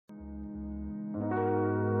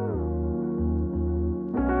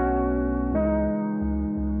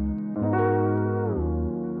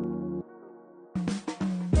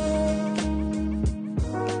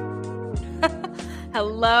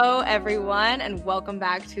Hello, everyone, and welcome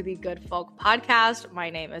back to the Good Folk Podcast. My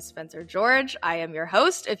name is Spencer George. I am your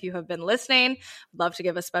host. If you have been listening, I'd love to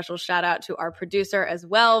give a special shout out to our producer as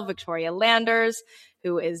well, Victoria Landers,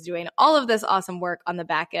 who is doing all of this awesome work on the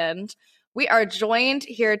back end. We are joined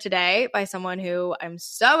here today by someone who I'm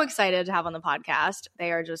so excited to have on the podcast.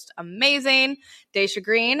 They are just amazing. Dacia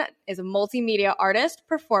Green is a multimedia artist,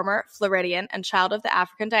 performer, Floridian, and child of the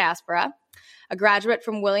African diaspora. A graduate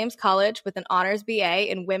from Williams College with an honors BA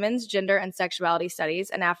in Women's Gender and Sexuality Studies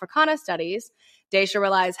and Africana Studies, Dacia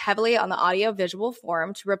relies heavily on the audio-visual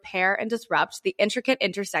form to repair and disrupt the intricate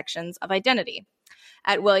intersections of identity.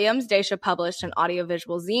 At Williams, Dacia published an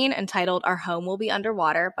audiovisual zine entitled Our Home Will Be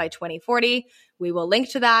Underwater by 2040. We will link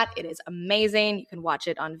to that. It is amazing. You can watch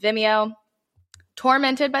it on Vimeo.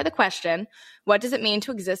 Tormented by the question, what does it mean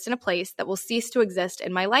to exist in a place that will cease to exist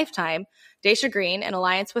in my lifetime? Dacia Green, in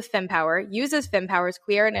alliance with FemPower, uses FemPower's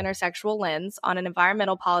queer and intersexual lens on an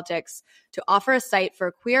environmental politics to offer a site for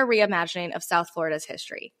a queer reimagining of South Florida's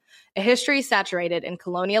history. A history saturated in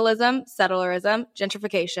colonialism, settlerism,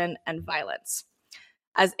 gentrification, and violence.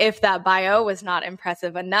 As if that bio was not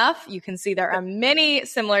impressive enough, you can see there are many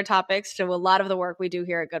similar topics to a lot of the work we do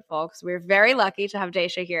here at Good Folks. We're very lucky to have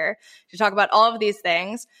Dacia here to talk about all of these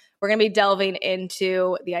things. We're going to be delving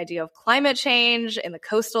into the idea of climate change in the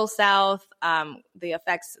coastal South, the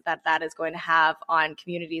effects that that is going to have on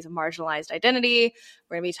communities of marginalized identity.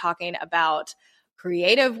 We're going to be talking about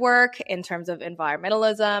creative work in terms of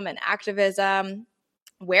environmentalism and activism.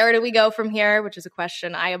 Where do we go from here, which is a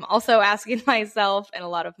question I am also asking myself in a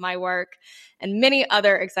lot of my work, and many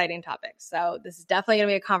other exciting topics. So this is definitely going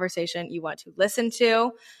to be a conversation you want to listen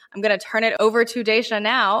to. I'm going to turn it over to Dacia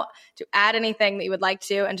now to add anything that you would like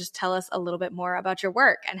to and just tell us a little bit more about your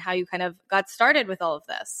work and how you kind of got started with all of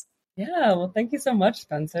this. Yeah, well, thank you so much,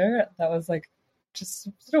 Spencer. That was just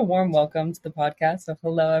sort of warm welcome to the podcast. So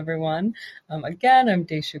hello, everyone. Again, I'm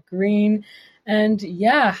Dacia Green. And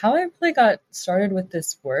yeah, how I really got started with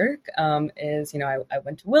this work is, I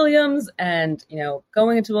went to Williams and,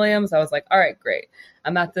 going into Williams, I was like, all right, great.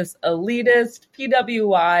 I'm at this elitist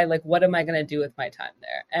PWI. Like, what am I going to do with my time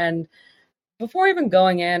there? And before even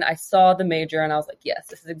going in, I saw the major and I was like, yes,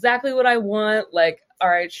 this is exactly what I want. Like, all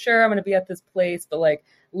right, sure, I'm going to be at this place, but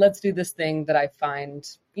let's do this thing that I find,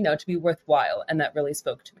 to be worthwhile. And that really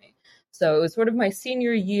spoke to me. So it was sort of my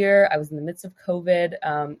senior year. I was in the midst of COVID,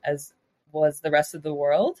 as was the rest of the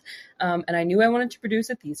world. And I knew I wanted to produce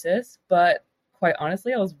a thesis, but quite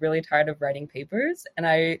honestly, I was really tired of writing papers. And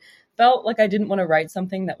I felt like I didn't want to write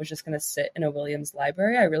something that was just going to sit in a Williams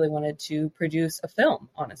library. I really wanted to produce a film,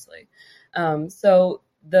 honestly. So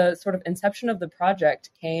the sort of inception of the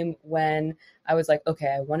project came when I was like,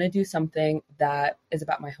 okay, I want to do something that is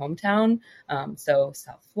about my hometown. So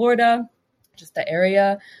South Florida, just the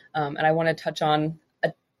area. And I want to touch on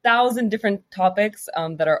 1,000 different topics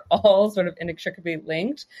that are all sort of inextricably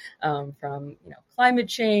linked, from climate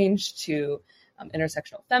change to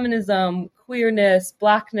intersectional feminism, queerness,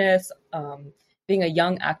 Blackness, being a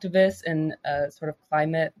young activist in a sort of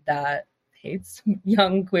climate that hates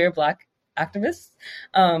young queer Black activists.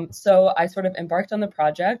 So I sort of embarked on the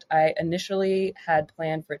project. I initially had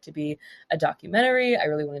planned for it to be a documentary. I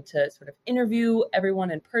really wanted to sort of interview everyone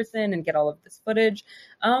in person and get all of this footage,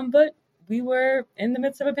 but we were in the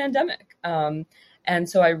midst of a pandemic. And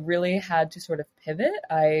so I really had to sort of pivot.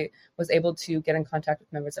 I was able to get in contact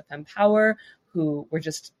with members of FemPower who were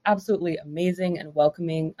just absolutely amazing and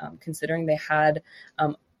welcoming, considering they had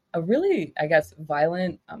a really,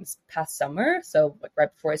 violent past summer. So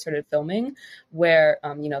right before I started filming, where,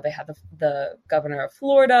 they had the governor of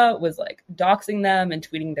Florida was doxing them and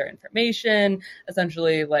tweeting their information,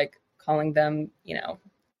 essentially calling them,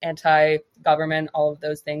 anti-government, all of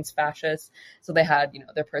those things, fascist. So they had,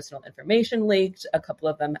 their personal information leaked. A couple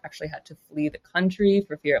of them actually had to flee the country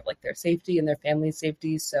for fear of their safety and their family's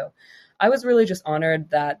safety. So I was really just honored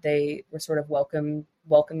that they were sort of welcoming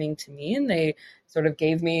to me, and they sort of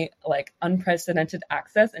gave me unprecedented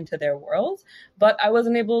access into their world, but I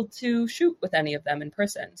wasn't able to shoot with any of them in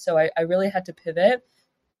person. So I really had to pivot.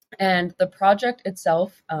 And the project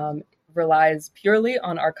itself relies purely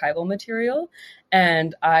on archival material.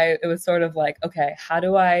 And it was sort of okay, how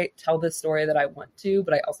do I tell this story that I want to,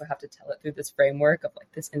 but I also have to tell it through this framework of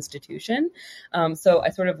this institution. So I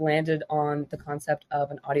sort of landed on the concept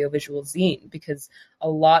of an audiovisual zine, because a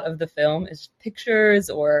lot of the film is pictures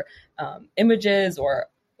or images or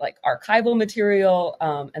archival material.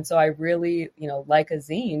 And so I really, like a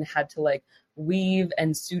zine, had to weave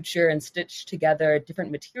and suture and stitch together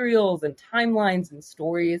different materials and timelines and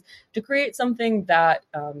stories to create something that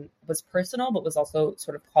was personal, but was also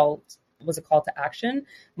sort of called was a call to action,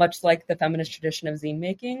 much like the feminist tradition of zine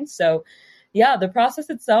making. So yeah, the process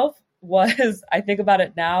itself was, I think about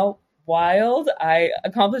it now, wild. I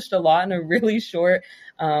accomplished a lot in a really short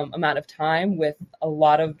amount of time with a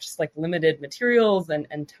lot of just like limited materials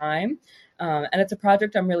and time. And it's a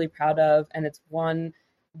project I'm really proud of. And it's one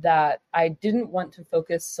that I didn't want to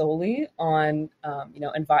focus solely on,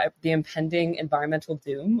 the impending environmental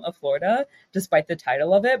doom of Florida, despite the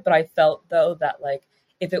title of it. But I felt, though, that like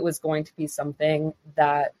if it was going to be something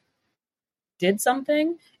that did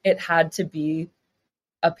something, it had to be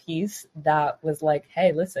a piece that was like,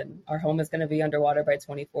 hey, listen, our home is going to be underwater by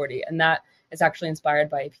 2040. And that is actually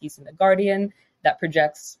inspired by a piece in The Guardian that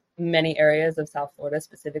projects many areas of South Florida,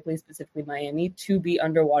 specifically Miami, to be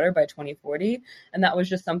underwater by 2040. And that was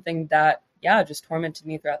just something that, yeah, just tormented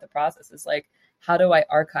me throughout the process. Is like, how do I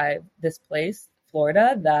archive this place,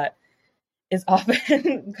 Florida, that is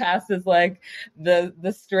often cast as like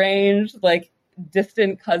the strange, like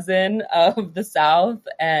distant cousin of the South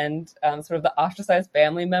and sort of the ostracized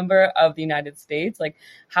family member of the United States. Like,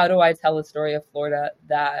 how do I tell a story of Florida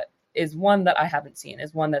that is one that I haven't seen,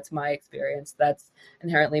 is one that's my experience, that's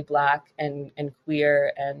inherently Black and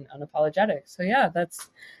queer and unapologetic. So yeah, that's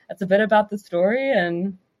a bit about the story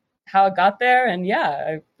and how it got there. And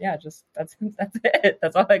just that's it.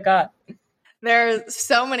 That's all I got. There's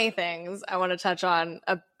so many things I want to touch on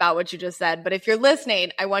about what you just said, but if you're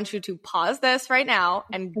listening, I want you to pause this right now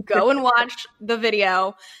and go and watch the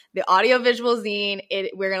video, the audiovisual zine.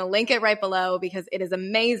 We're going to link it right below because it is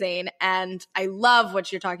amazing. And I love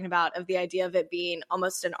what you're talking about of the idea of it being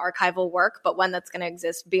almost an archival work, but one that's going to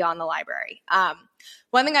exist beyond the library.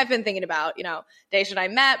 One thing I've been thinking about, Dacia and I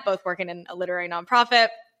met, both working in a literary nonprofit.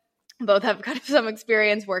 Both have kind of some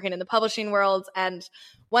experience working in the publishing world. And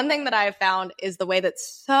one thing that I have found is the way that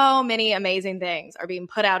so many amazing things are being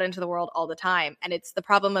put out into the world all the time. And it's the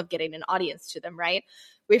problem of getting an audience to them, right?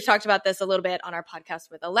 We've talked about this a little bit on our podcast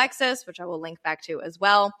with Alexis, which I will link back to as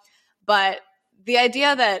well. But the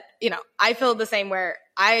idea that, I feel the same where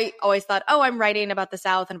I always thought, oh, I'm writing about the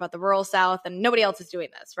South and about the rural South and nobody else is doing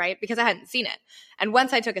this, right? Because I hadn't seen it. And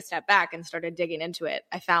once I took a step back and started digging into it,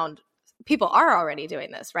 I found people are already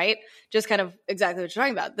doing this, right? Just kind of exactly what you're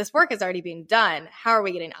talking about. This work is already being done. How are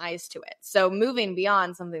we getting eyes to it? So moving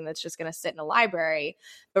beyond something that's just going to sit in a library,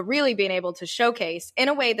 but really being able to showcase in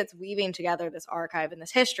a way that's weaving together this archive and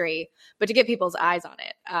this history, but to get people's eyes on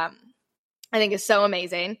it, I think is so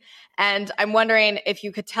amazing. And I'm wondering if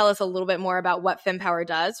you could tell us a little bit more about what FemPower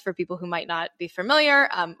does for people who might not be familiar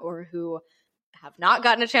or who have not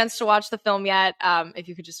gotten a chance to watch the film yet. If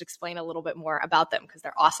you could just explain a little bit more about them because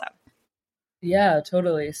they're awesome. Yeah,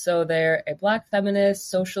 totally. So they're a Black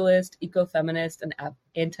feminist, socialist, ecofeminist, and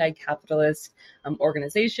anti-capitalist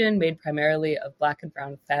organization made primarily of Black and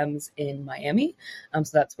brown femmes in Miami.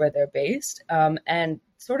 So that's where they're based. And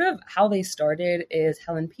sort of how they started is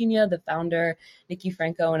Helen Pena, the founder, Nikki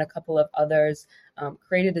Franco, and a couple of others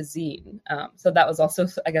created a zine. So that was also,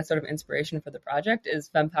 I guess, sort of inspiration for the project.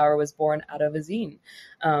 Is FemPower was born out of a zine,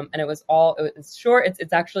 and it was short.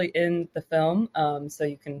 It's actually in the film, so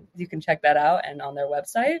you can check that out and on their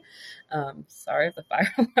website. Sorry if the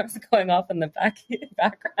fire alarm's going off in the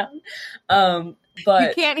background,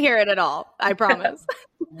 but you can't hear it at all. I promise.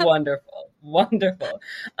 Wonderful.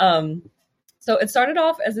 So it started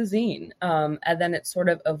off as a zine, and then it sort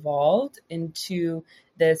of evolved into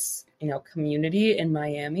this, community in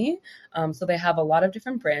Miami. So they have a lot of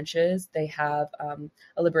different branches. They have a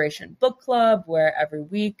Liberation Book Club where every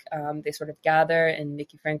week they sort of gather in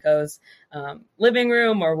Nikki Franco's living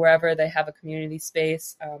room or wherever they have a community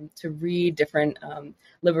space to read different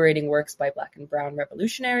liberating works by Black and brown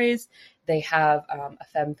revolutionaries. They have a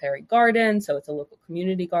Femme Fairy Garden, so it's a local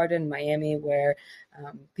community garden in Miami where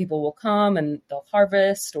people will come and they'll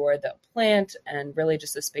harvest or they'll plant, and really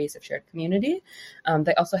just a space of shared community.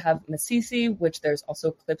 They also have Masisi, which there's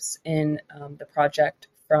also clips in the project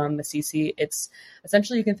from Masisi. It's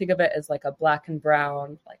essentially, you can think of it as like a Black and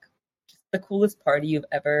brown, like just the coolest party you've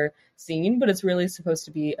ever seen, but it's really supposed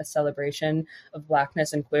to be a celebration of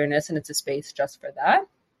Blackness and queerness, and it's a space just for that.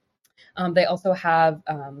 They also have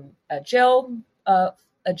a jail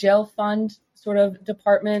fund sort of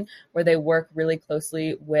department where they work really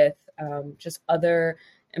closely with just other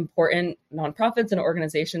important nonprofits and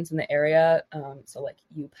organizations in the area. So like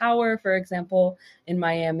U Power, for example, in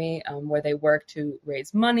Miami, where they work to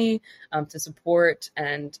raise money to support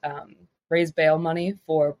and raise bail money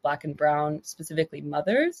for Black and brown, specifically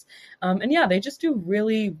mothers. And yeah, they just do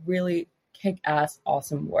really, really kick-ass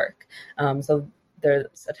awesome work. So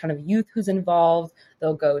there's a ton of youth who's involved.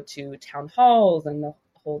 They'll go to town halls and they'll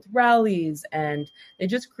hold rallies, and they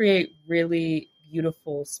just create really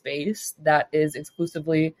beautiful space that is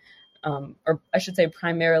exclusively, or I should say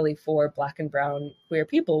primarily for Black and brown queer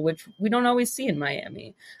people, which we don't always see in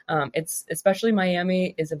Miami. It's especially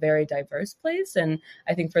Miami is a very diverse place. And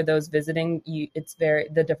I think for those visiting, it's very,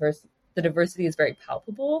 the diversity is very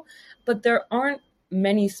palpable, but there aren't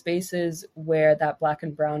many spaces where that Black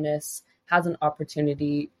and brownness has an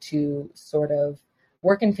opportunity to sort of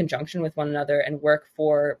work in conjunction with one another and work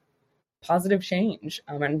for positive change,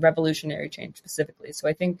 and revolutionary change specifically. So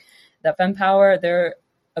I think that Femme Power, they're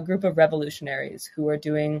a group of revolutionaries who are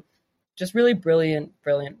doing just really brilliant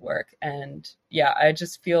work. And yeah, I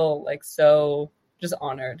just feel like so just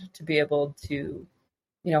honored to be able to,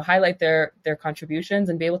 highlight their contributions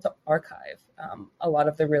and be able to archive a lot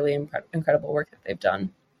of the really incredible work that they've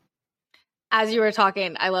done. As you were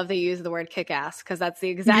talking, I love that you use the word kick-ass because that's the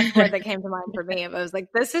exact word that came to mind for me. I was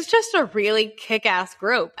like, this is just a really kick-ass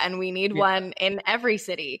group and we need one in every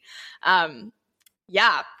city.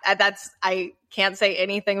 Yeah, I can't say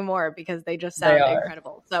anything more because they just sound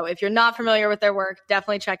incredible. So if you're not familiar with their work,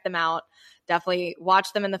 definitely check them out. Definitely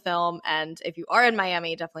watch them in the film. And if you are in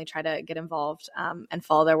Miami, definitely try to get involved and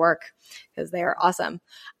follow their work because they are awesome.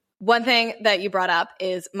 One thing that you brought up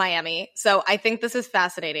is Miami. So I think this is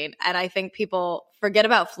fascinating. And I think people forget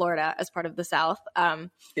about Florida as part of the South.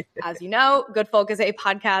 As you know, Good Folk is a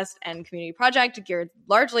podcast and community project geared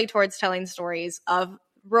largely towards telling stories of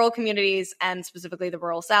rural communities and specifically the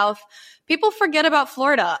rural South. People forget about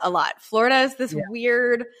Florida a lot. Florida is this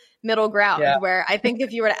weird middle ground where I think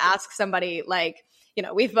if you were to ask somebody like,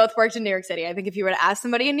 we've both worked in New York City. I think if you were to ask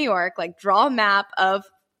somebody in New York, like draw a map of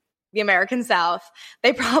the American South,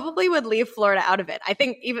 they probably would leave Florida out of it. I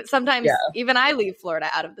think even sometimes even I leave Florida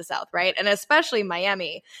out of the South, right? And especially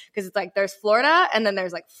Miami, because it's like there's Florida and then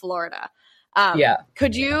there's like Florida.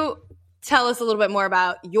 Could you tell us a little bit more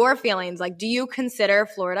about your feelings? Like, do you consider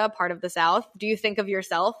Florida part of the South? Do you think of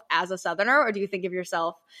yourself as a Southerner or do you think of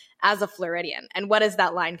yourself as a Floridian? And what does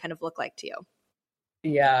that line kind of look like to you?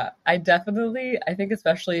 Yeah, I think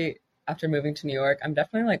especially after moving to New York, I'm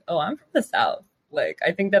definitely like, oh, I'm from the South. Like,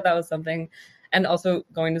 I think that was something, and also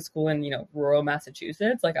going to school in, rural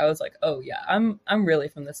Massachusetts, like I was like, oh yeah, I'm really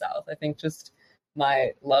from the South. I think just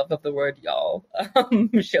my love of the word y'all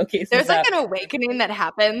showcases There's like that. an awakening that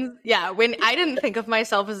happens. Yeah, when I didn't think of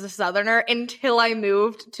myself as a Southerner until I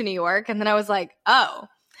moved to New York, and then I was like, oh,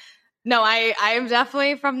 no, I am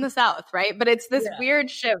definitely from the South, right? But it's this weird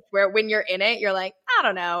shift where when you're in it, you're like, I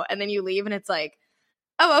don't know, and then you leave and it's like,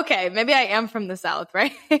 oh, okay, maybe I am from the South,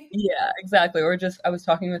 right? Yeah, exactly. Or just, I was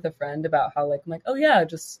talking with a friend about how, like, I'm like, oh yeah,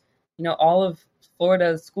 just, all of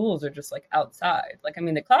Florida's schools are just like outside. Like, I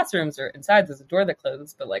mean, the classrooms are inside, there's a door that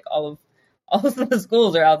closes, but like all of the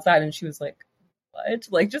schools are outside. And she was like, what?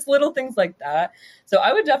 Like, just little things like that. So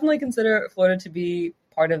I would definitely consider Florida to be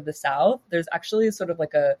part of the South. There's actually sort of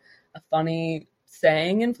like a funny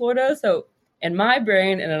saying in Florida. So in my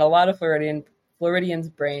brain and in a lot of Floridians'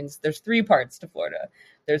 brains, there's three parts to Florida.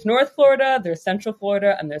 There's North Florida, there's Central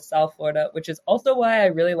Florida, and there's South Florida, which is also why I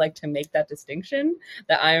really like to make that distinction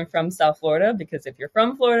that I am from South Florida, because if you're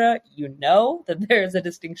from Florida, you know that there's a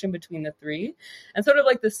distinction between the three. And sort of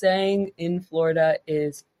like the saying in Florida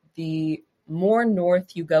is the more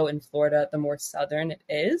north you go in Florida, the more southern it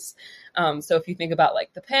is. So if you think about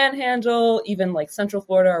like the Panhandle, even like Central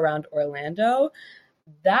Florida around Orlando,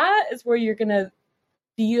 that is where you're going to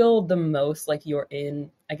feel the most like you're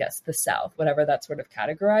in, I guess, the South, whatever that's sort of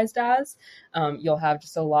categorized as. You'll have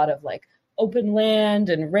just a lot of like open land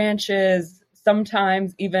and ranches,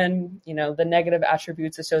 sometimes even, the negative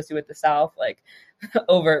attributes associated with the South, like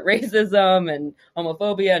overt racism and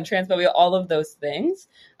homophobia and transphobia, all of those things.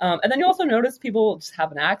 And then you also notice people just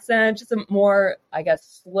have an accent, just a more, I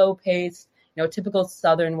guess, slow paced, typical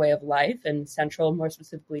Southern way of life in Central, more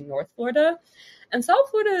specifically North Florida. And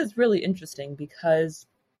South Florida is really interesting because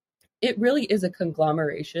it really is a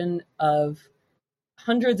conglomeration of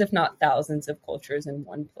hundreds, if not thousands, of cultures in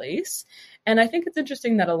one place. And I think it's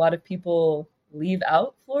interesting that a lot of people leave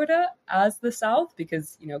out Florida as the South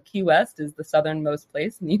because, Key West is the southernmost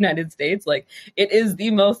place in the United States. Like, it is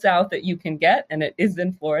the most South that you can get, and it is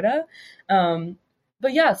in Florida.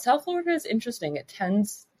 But yeah, South Florida is interesting. It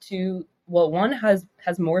tends to, well, one has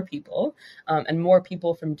more people and more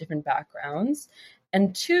people from different backgrounds.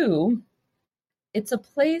 And two, it's a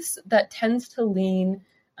place that tends to lean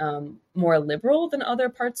more liberal than other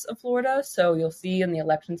parts of Florida. So you'll see in the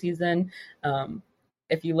election season,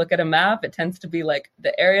 if you look at a map, it tends to be like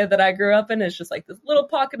the area that I grew up in is just like this little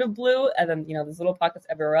pocket of blue, and then, there's little pockets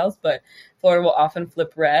everywhere else. But Florida will often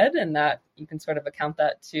flip red, and that you can sort of account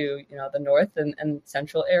that to, the north and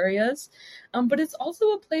central areas. But it's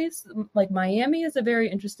also a place like Miami is a very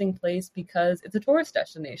interesting place because it's a tourist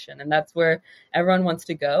destination, and that's where everyone wants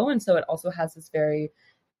to go. And so it also has this very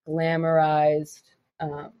glamorized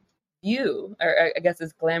view, or I guess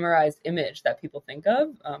this glamorized image that people think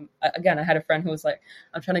of. Again, I had a friend who was like,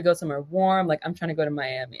 I'm trying to go somewhere warm, like I'm trying to go to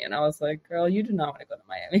Miami. And I was like, girl, you do not want to go to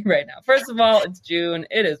Miami right now. First of all, it's June.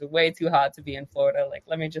 It is way too hot to be in Florida. Like,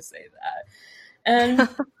 let me just say that. And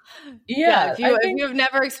if you have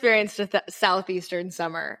never experienced a southeastern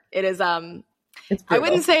summer, it is it's I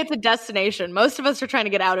wouldn't say it's a destination. Most of us are trying to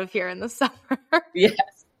get out of here in the summer.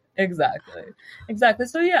 Yes, exactly.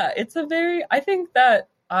 So yeah, it's I think that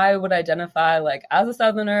I would identify like as a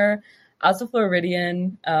Southerner, as a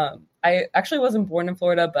Floridian. I actually wasn't born in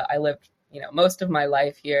Florida, but I lived, most of my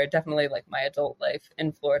life here, definitely like my adult life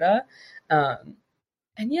in Florida. And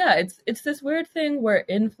yeah, it's this weird thing where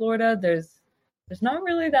in Florida there's not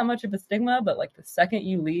really that much of a stigma, but like the second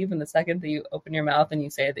you leave and the second that you open your mouth and you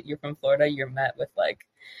say that you're from Florida, you're met with like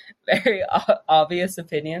very obvious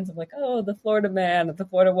opinions of like, oh, the Florida man, the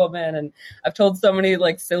Florida woman. And I've told so many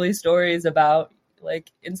like silly stories about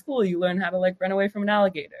like in school you learn how to like run away from an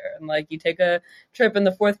alligator, and like you take a trip in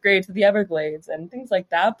the 4th grade to the Everglades and things like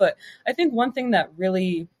that. But I think one thing that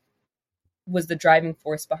really was the driving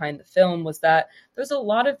force behind the film was that there's a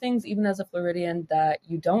lot of things, even as a Floridian, that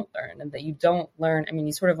you don't learn and that you don't learn. I mean,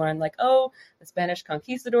 you sort of learn like, oh, the Spanish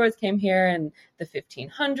conquistadors came here in the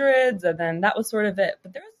 1500s, and then that was sort of it.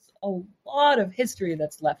 But there's a lot of history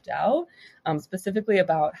that's left out, specifically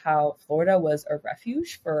about how Florida was a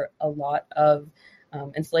refuge for a lot of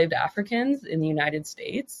enslaved Africans in the United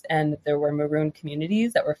States, and there were maroon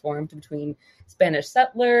communities that were formed between Spanish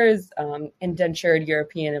settlers, indentured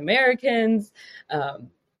European Americans, the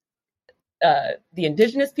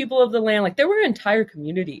indigenous people of the land. Like there were entire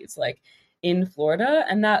communities like in Florida,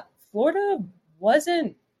 and that Florida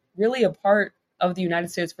wasn't really a part of the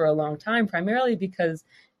United States for a long time, primarily because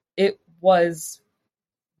it was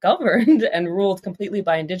governed and ruled completely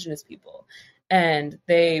by indigenous people. And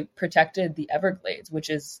they protected the Everglades, which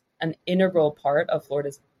is an integral part of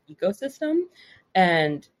Florida's ecosystem.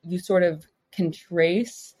 And you sort of can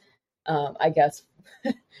trace, I guess,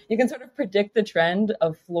 you can sort of predict the trend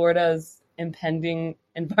of Florida's impending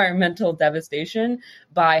environmental devastation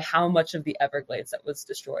by how much of the Everglades that was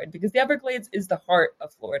destroyed. Because the Everglades is the heart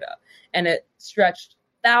of Florida, and it stretched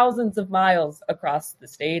thousands of miles across the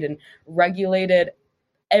state and regulated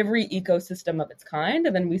every ecosystem of its kind.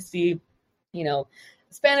 And then we see, the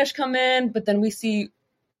Spanish come in, but then we see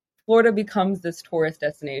Florida becomes this tourist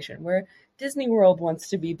destination where Disney World wants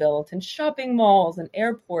to be built and shopping malls and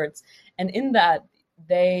airports. And in that,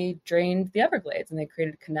 they drained the Everglades and they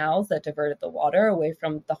created canals that diverted the water away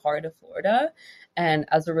from the heart of Florida. And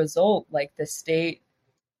as a result, like the state,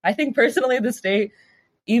 I think personally, the state,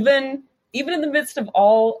 even in the midst of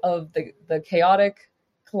all of the chaotic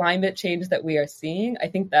climate change that we are seeing, I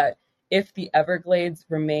think that if the Everglades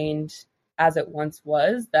remained as it once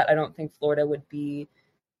was, that I don't think Florida would be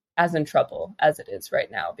as in trouble as it is right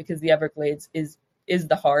now, because the Everglades is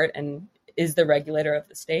the heart and is the regulator of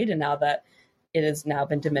the state. And now that it has now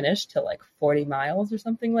been diminished to like 40 miles or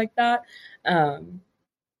something like that,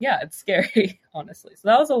 yeah, it's scary, honestly. So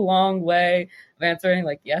that was a long way of answering.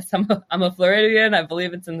 Like, yes, I'm a Floridian. I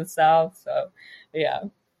believe it's in the South. So, yeah.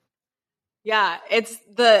 Yeah, it's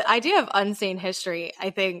the idea of unseen history, I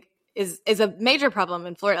think, is a major problem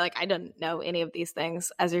in Florida. Like, I didn't know any of these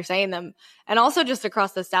things as you're saying them. And also just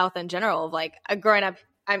across the South in general, of like growing up,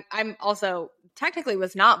 I'm also technically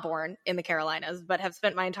was not born in the Carolinas, but have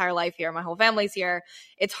spent my entire life here. My whole family's here.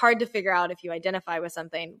 It's hard to figure out if you identify with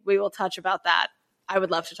something. We will touch about that. I would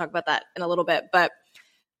love to talk about that in a little bit. But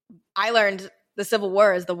I learned the Civil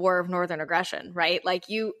War is the war of Northern aggression, right? Like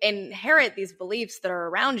you inherit these beliefs that are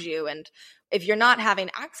around you. And if you're not having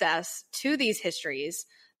access to these histories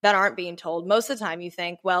that aren't being told, most of the time you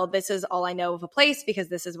think, well, this is all I know of a place because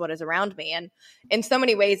this is what is around me. And in so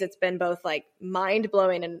many ways, it's been both like mind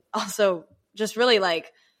blowing and also just really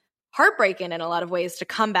like heartbreaking in a lot of ways to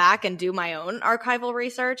come back and do my own archival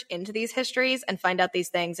research into these histories and find out these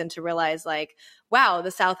things, and to realize like, wow, the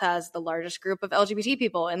South has the largest group of LGBT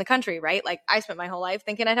people in the country, right? Like I spent my whole life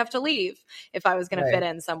thinking I'd have to leave if I was going to fit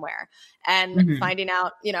in somewhere, and finding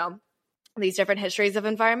out, these different histories of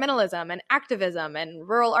environmentalism and activism and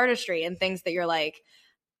rural artistry and things that you're like,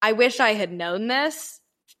 I wish I had known this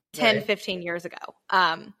 10, Right. 15 years ago.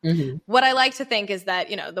 Mm-hmm. What I like to think is that,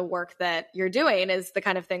 the work that you're doing is the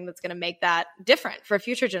kind of thing that's going to make that different for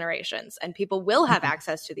future generations, and people will have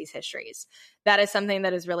access to these histories. That is something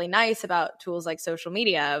that is really nice about tools like social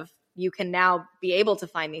media. Of you can now be able to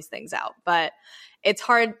find these things out, but it's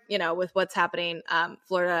hard, with what's happening.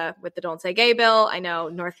 Florida with the Don't Say Gay bill. I know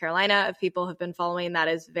North Carolina, if people have been following, that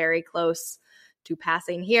is very close to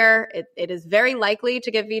passing here. It is very likely to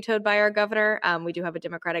get vetoed by our governor. We do have a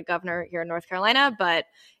Democratic governor here in North Carolina, but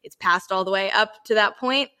it's passed all the way up to that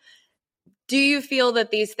point. Do you feel that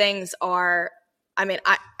these things are,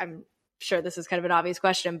 I'm sure this is kind of an obvious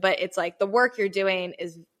question, but it's like the work you're doing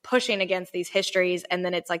is pushing against these histories, and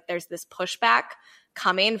then it's like there's this pushback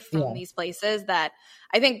coming from these places that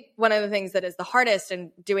I think one of the things that is the hardest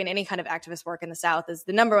in doing any kind of activist work in the South is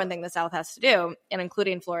the number one thing the South has to do, and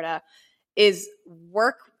including Florida, is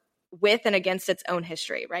work with and against its own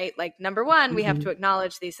history, right? Like, number one, we have to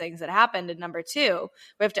acknowledge these things that happened. And number two,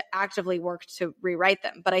 we have to actively work to rewrite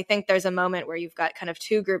them. But I think there's a moment where you've got kind of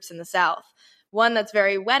two groups in the South, one that's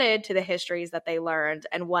very wedded to the histories that they learned,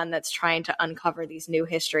 and one that's trying to uncover these new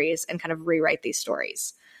histories and kind of rewrite these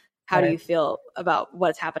stories. How do you feel about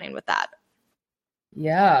what's happening with that?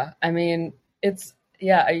 Yeah, I mean,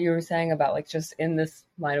 you were saying about like just in this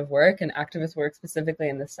line of work and activist work specifically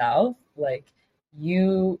in the South, like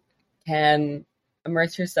you can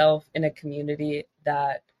immerse yourself in a community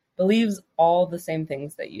that believes all the same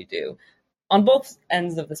things that you do on both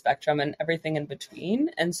ends of the spectrum and everything in between.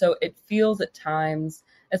 And so it feels at times,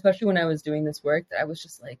 especially when I was doing this work, that I was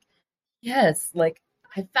just like, yes, like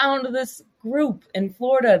I found this group in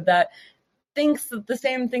Florida that thinks the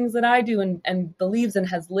same things that I do, and believes and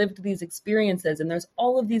has lived these experiences. And there's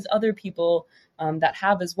all of these other people that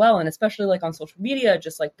have as well. And especially like on social media,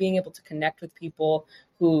 just like being able to connect with people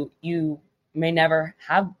who you may never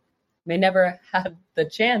have the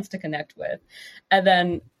chance to connect with. And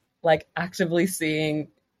then like actively seeing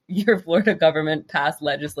your Florida government pass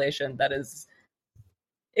legislation that is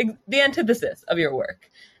the antithesis of your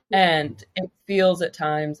work. And it feels at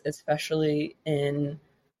times, especially in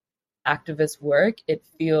activist work, it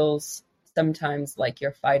feels sometimes like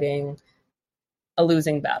you're fighting a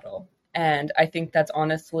losing battle. And I think that's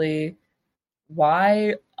honestly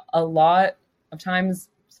why a lot of times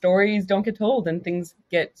stories don't get told and things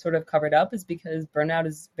get sort of covered up, is because burnout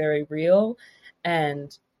is very real.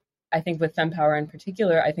 And I think with FemPower in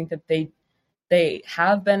particular, I think that they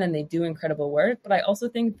have been and they do incredible work, but I also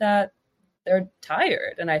think that they're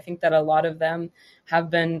tired. And I think that a lot of them have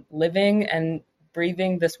been living and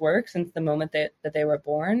breathing this work since the moment that they were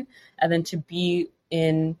born. And then to be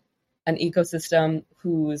in an ecosystem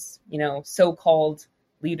whose, so-called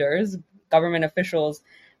leaders, government officials,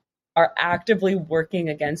 are actively working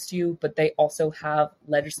against you, but they also have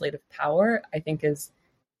legislative power, I think is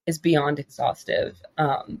beyond exhaustive.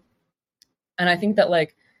 And I think that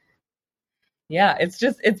like, yeah, it's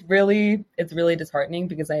really disheartening,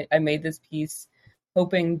 because I made this piece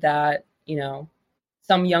hoping that,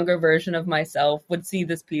 some younger version of myself would see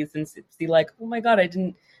this piece and see like, oh my God, I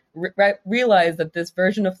didn't realize that this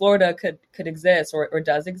version of Florida could exist or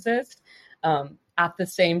does exist. At the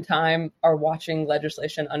same time, are watching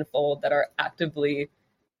legislation unfold that are actively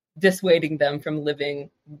dissuading them from living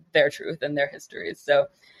their truth and their histories. So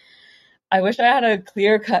I wish I had a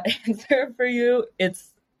clear-cut answer for you.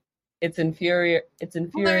 It's infuriating.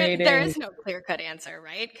 Well, there is no clear-cut answer,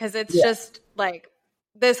 right? Because it's just like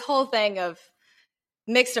this whole thing of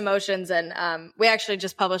mixed emotions. And we actually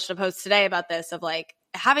just published a post today about this, of like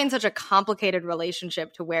having such a complicated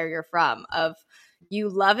relationship to where you're from, of you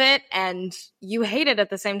love it and you hate it at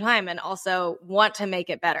the same time, and also want to make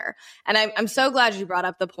it better. And I'm so glad you brought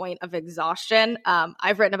up the point of exhaustion.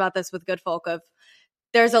 I've written about this with Good Folk, of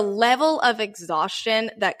there's a level of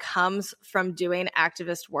exhaustion that comes from doing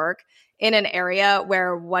activist work in an area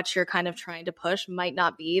where what you're kind of trying to push might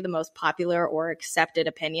not be the most popular or accepted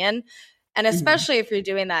opinion. And especially if you're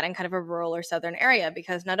doing that in kind of a rural or southern area,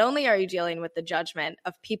 because not only are you dealing with the judgment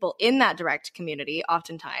of people in that direct community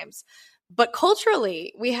oftentimes, but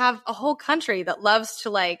culturally, we have a whole country that loves to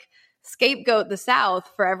like scapegoat the South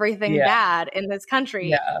for everything bad in this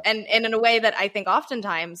country. And in a way that I think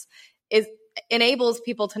oftentimes enables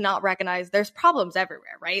people to not recognize there's problems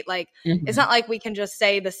everywhere, right? Like, it's not like we can just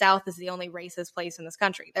say the South is the only racist place in this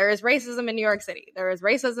country. There is racism in New York City. There is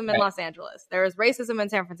racism in Los Angeles. There is racism in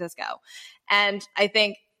San Francisco. And I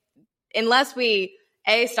think unless we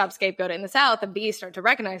A, stop scapegoating the South, and B, start to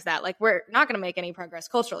recognize that, like, we're not going to make any progress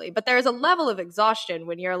culturally. But there is a level of exhaustion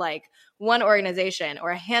when you're like one organization or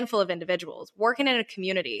a handful of individuals working in a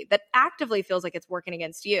community that actively feels like it's working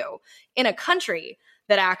against you, in a country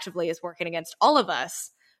that actively is working against all of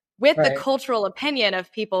us, with the Right. cultural opinion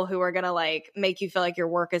of people who are going to like make you feel like your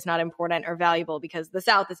work is not important or valuable because the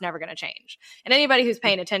South is never going to change. And anybody who's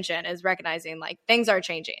paying attention is recognizing like things are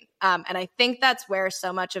changing. And I think that's where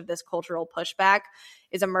so much of this cultural pushback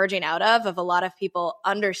is emerging out of a lot of people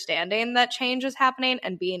understanding that change is happening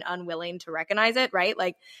and being unwilling to recognize it, right?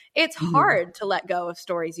 Like it's Mm-hmm. hard to let go of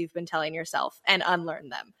stories you've been telling yourself and unlearn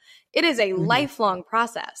them. It is a Mm-hmm. lifelong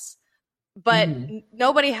process. But Mm-hmm.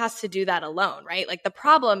 nobody has to do that alone, right? Like the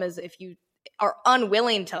problem is if you are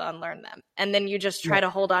unwilling to unlearn them and then you just try Right. to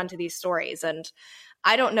hold on to these stories. And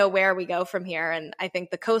I don't know where we go from here. And I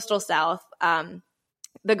think the coastal South,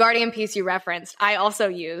 the Guardian piece you referenced, I also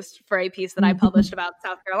used for a piece that I published about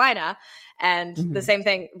South Carolina. And the Mm-hmm. same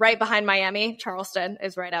thing right behind Miami, Charleston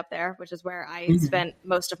is right up there, which is where I Mm-hmm. spent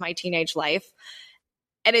most of my teenage life.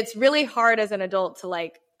 And it's really hard as an adult to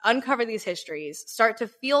like uncover these histories, start to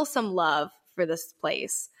feel some love for this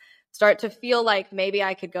place, start to feel like maybe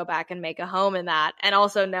I could go back and make a home in that, and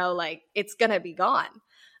also know like it's going to be gone.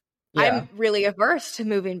 Yeah. I'm really averse to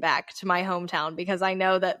moving back to my hometown because I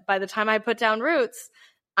know that by the time I put down roots,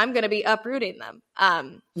 I'm going to be uprooting them.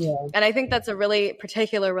 Yeah. And I think that's a really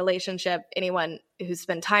particular relationship anyone who's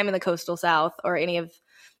spent time in the coastal South or any of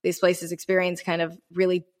these places experience kind of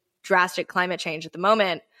really drastic climate change at the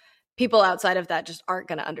moment. People outside of that just aren't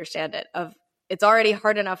going to understand it. Of it's already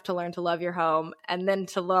hard enough to learn to love your home and then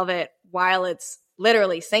to love it while it's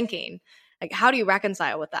literally sinking. Like, how do you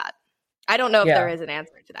reconcile with that? I don't know if there Yeah. is an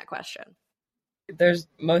answer to that question. There's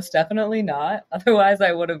most definitely not. Otherwise,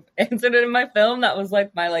 I would have answered it in my film. That was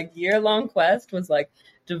like my like year-long quest was like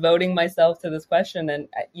devoting myself to this question. And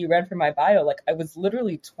you read from my bio, like I was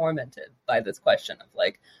literally tormented by this question of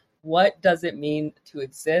like, what does it mean to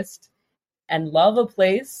exist and love a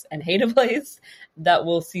place and hate a place that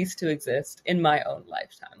will cease to exist in my own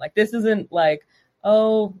lifetime? Like this isn't like,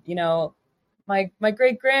 oh, my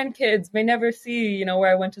great grandkids may never see,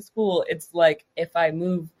 where I went to school. It's like if I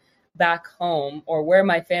move back home or where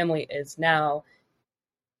my family is now,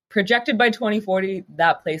 projected by 2040,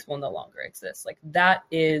 that place will no longer exist. Like that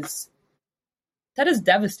is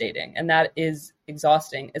devastating and that is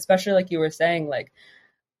exhausting, especially like you were saying, like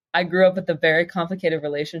I grew up with a very complicated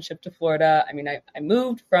relationship to Florida. I mean, I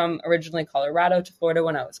moved from originally Colorado to Florida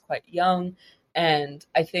when I was quite young. And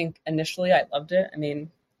I think initially I loved it. I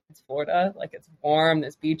mean, it's Florida, like it's warm,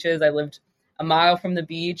 there's beaches. I lived a mile from the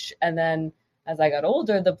beach. And then as I got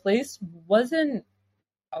older, the place wasn't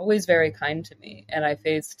always very kind to me. And I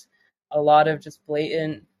faced a lot of just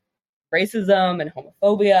blatant racism and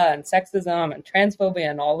homophobia and sexism and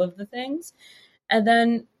transphobia and all of the things. And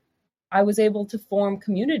then I was able to form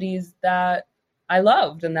communities that I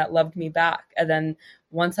loved and that loved me back. And then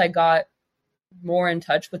once I got more in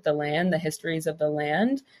touch with the land, the histories of the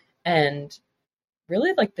land, and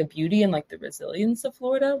really like the beauty and like the resilience of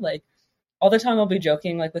Florida, like all the time I'll be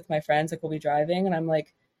joking like with my friends, like we'll be driving and I'm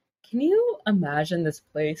like, can you imagine this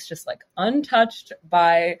place just like untouched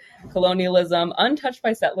by colonialism, untouched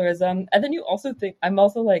by settlerism? And then you also think, I'm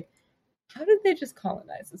also like, how did they just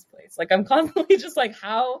colonize this place? Like I'm constantly just like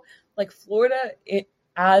how like Florida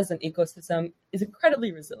as an ecosystem is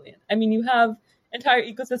incredibly resilient. I mean, you have entire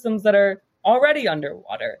ecosystems that are already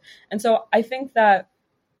underwater. And so I think that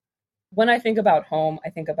when I think about home, I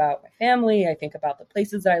think about my family, I think about the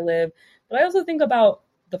places that I live, but I also think about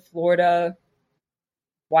the Florida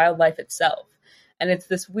wildlife itself. And it's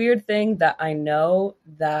this weird thing that I know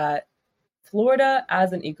that Florida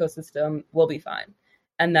as an ecosystem will be fine.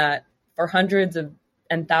 And that for hundreds of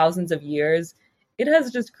and thousands of years, it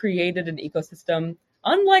has just created an ecosystem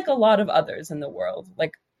unlike a lot of others in the world.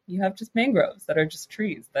 Like you have just mangroves that are just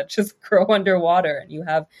trees that just grow underwater, and you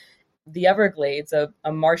have the Everglades,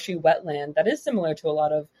 a marshy wetland that is similar to a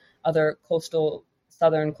lot of other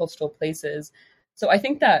southern coastal places. So I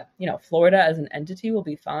think that, Florida as an entity will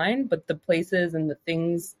be fine, but the places and the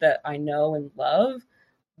things that I know and love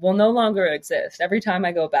will no longer exist. Every time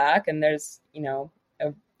I go back and there's,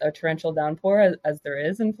 a torrential downpour as there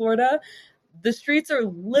is in Florida, the streets are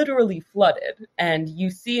literally flooded and you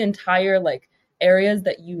see entire like areas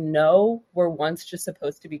that were once just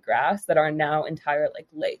supposed to be grass that are now entire like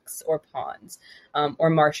lakes or ponds, or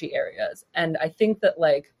marshy areas. And I think that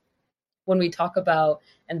like when we talk about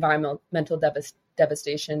environmental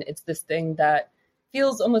devastation, it's this thing that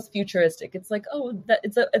feels almost futuristic. It's like, oh, that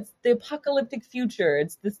it's the apocalyptic future.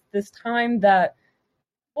 It's this time that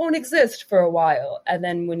won't exist for a while. And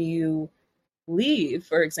then when you leave,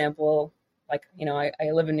 for example, like,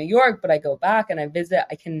 I live in New York, but I go back and I visit,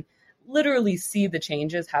 I can literally see the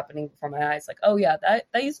changes happening before my eyes. Like, oh yeah,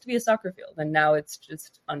 that used to be a soccer field and now it's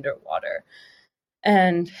just underwater.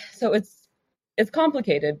 And so it's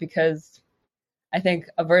complicated because I think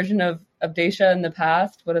a version of Dacia in the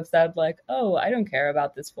past would have said like, oh, I don't care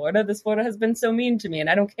about this Florida. This Florida has been so mean to me and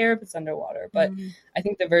I don't care if it's underwater. But Mm. I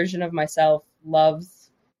think the version of myself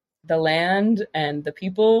loves the land and the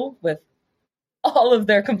people with all of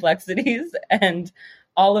their complexities and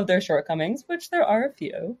all of their shortcomings, which there are a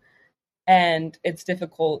few. And it's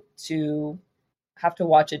difficult to have to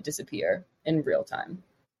watch it disappear in real time.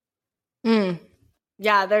 Mm.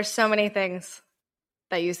 Yeah, there's so many things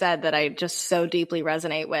that you said that I just so deeply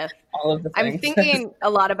resonate with. All of the I'm things. thinking a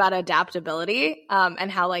lot about adaptability,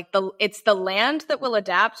 and how like it's the land that will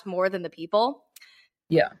adapt more than the people.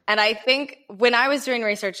 Yeah. And I think when I was doing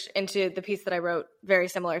research into the piece that I wrote, very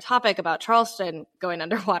similar topic about Charleston going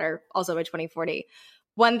underwater, also by 2040,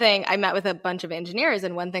 one thing I met with a bunch of engineers,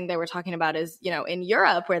 and one thing they were talking about is, in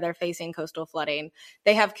Europe where they're facing coastal flooding,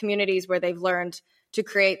 they have communities where they've learned to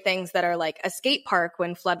create things that are like a skate park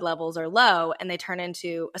when flood levels are low, and they turn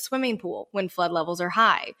into a swimming pool when flood levels are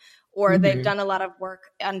high. Or they've done a lot of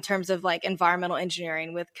work in terms of like environmental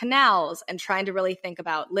engineering with canals and trying to really think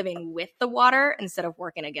about living with the water instead of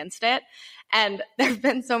working against it. And there have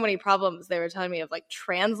been so many problems they were telling me of like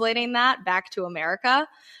translating that back to America.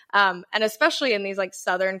 And especially in these like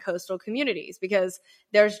southern coastal communities, because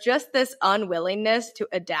there's just this unwillingness to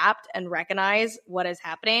adapt and recognize what is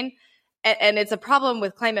happening. And it's a problem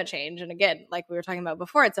with climate change. And again, like we were talking about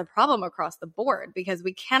before, it's a problem across the board because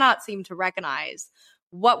we cannot seem to recognize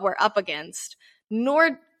what we're up against,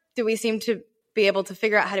 nor do we seem to be able to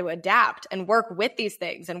figure out how to adapt and work with these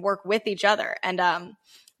things and work with each other. And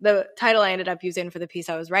the title I ended up using for the piece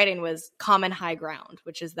I was writing was Common High Ground,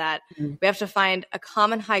 which is that we have to find a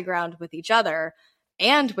common high ground with each other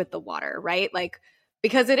and with the water, right? Like,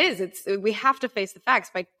 because we have to face the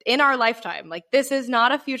facts in our lifetime. Like, this is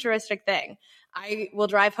not a futuristic thing. I will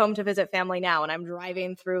drive home to visit family now, and I'm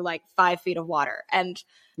driving through like 5 feet of water and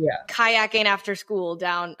kayaking after school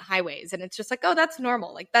down highways. And it's just like, oh, that's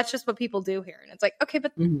normal. Like, that's just what people do here. And it's like, okay,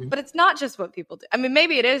 but it's not just what people do. I mean,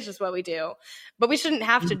 maybe it is just what we do, but we shouldn't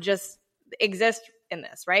have to just exist in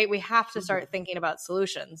this, right? We have to start thinking about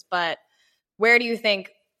solutions. But where do you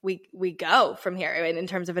think we go from here in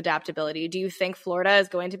terms of adaptability? Do you think Florida is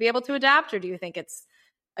going to be able to adapt, or do you think it's,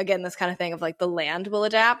 again, this kind of thing of like the land will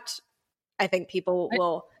adapt? I think people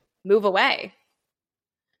will move away.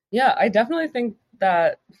 Yeah, I definitely think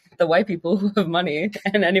that the white people who have money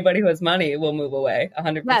and anybody who has money will move away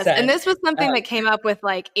 100%. Yes, and this was something that came up with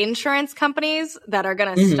like insurance companies that are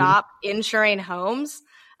going to stop insuring homes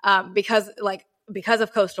because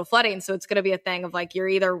of coastal flooding. So it's going to be a thing of like, you're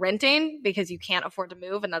either renting because you can't afford to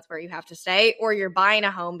move and that's where you have to stay, or you're buying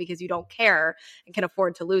a home because you don't care and can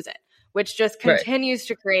afford to lose it, which just continues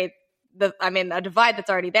to create a divide that's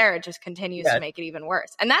already there. It just continues to make it even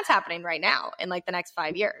worse. And that's happening right now in like the next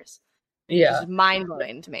 5 years. Yeah. Which is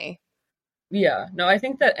mind-blowing to me. Yeah. No, I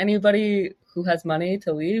think that anybody who has money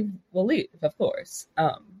to leave will leave, of course,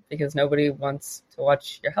 because nobody wants to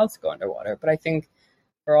watch your house go underwater. But I think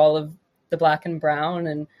for all of the Black and brown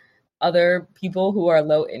and other people who are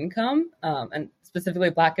low income, and specifically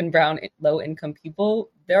Black and brown low income people,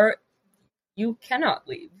 you cannot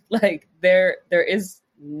leave. Like there is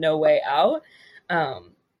no way out.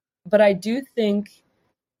 But I do think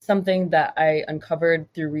something that I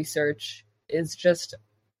uncovered through research is just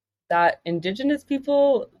that Indigenous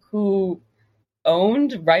people who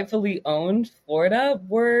rightfully owned Florida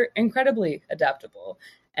were incredibly adaptable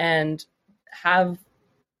and have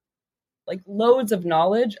like loads of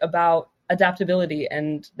knowledge about adaptability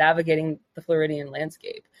and navigating the Floridian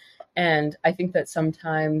landscape. And I think that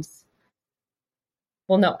sometimes,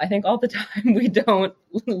 well, no, I think all the time we don't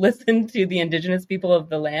listen to the Indigenous people of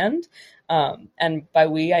the land. And by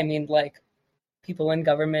we, I mean like people in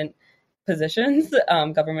government positions,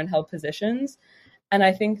 government held positions. And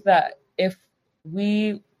I think that if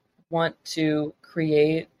we want to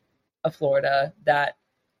create a Florida that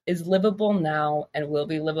is livable now and will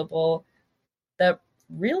be livable, that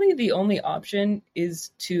really the only option is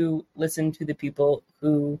to listen to the people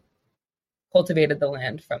who cultivated the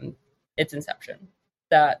land from its inception.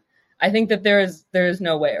 That I think that there is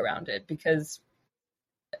no way around it, because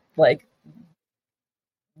like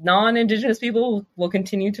non-Indigenous people will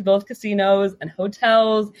continue to build casinos and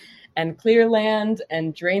hotels and clear land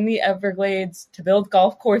and drain the Everglades to build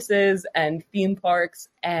golf courses and theme parks.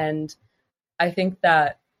 And I think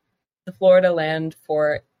that the Florida land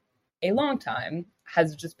for a long time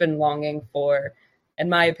has just been longing for, in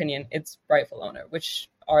my opinion, its rightful owner, which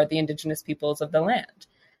are the Indigenous peoples of the land.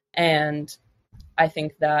 And I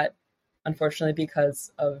think that, unfortunately,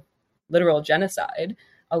 because of literal genocide,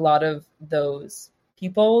 a lot of those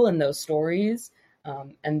people and those stories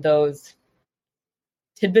and those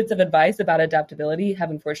tidbits of advice about adaptability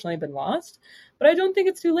have unfortunately been lost. But I don't think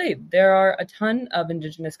it's too late. There are a ton of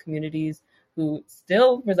Indigenous communities who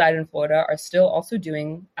still reside in Florida, are still also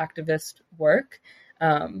doing activist work,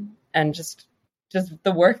 and just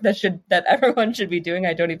the work that everyone should be doing.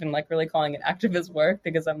 I don't even like really calling it activist work,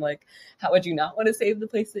 because I'm like, how would you not want to save the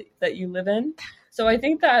place that you live in? So I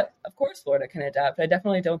think that, of course, Florida can adapt. I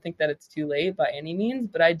definitely don't think that it's too late by any means,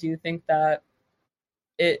 but I do think that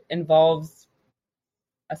it involves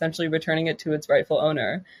essentially returning it to its rightful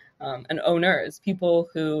owner, and owners, people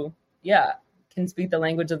who, yeah, can speak the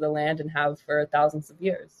language of the land and have for thousands of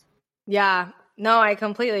years. Yeah, no, I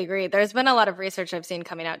completely agree. There's been a lot of research I've seen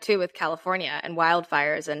coming out too with California and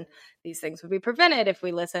wildfires, and these things would be prevented if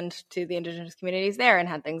we listened to the indigenous communities there and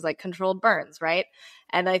had things like controlled burns, right?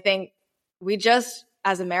 And I think we just,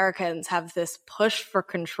 as Americans, have this push for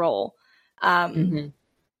control,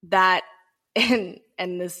 that, and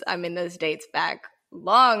this, I mean, this dates back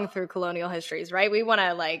long through colonial histories, right? We want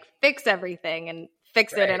to like fix everything and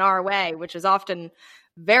fix it in our way, which is often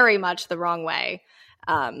very much the wrong way.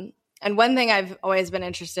 And one thing I've always been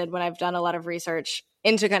interested when I've done a lot of research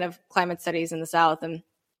into kind of climate studies in the South and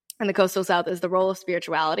the coastal South is the role of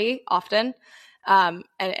spirituality often. And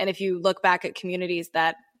if you look back at communities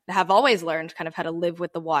that have always learned kind of how to live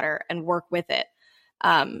with the water and work with it,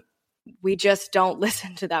 we just don't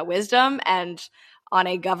listen to that wisdom. And on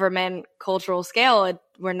a government cultural scale,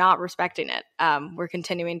 we're not respecting it. We're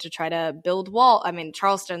continuing to try to build wall. I mean,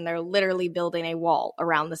 Charleston, they're literally building a wall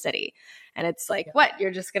around the city. And it's like, what?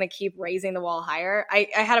 You're just going to keep raising the wall higher? I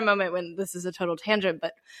had a moment when, this is a total tangent,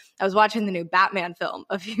 but I was watching the new Batman film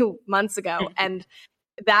a few months ago, and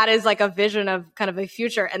that is like a vision of kind of a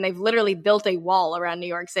future. And they've literally built a wall around New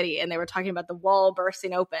York City, and they were talking about the wall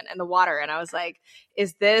bursting open and the water. And I was like,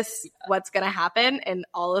 is this what's going to happen in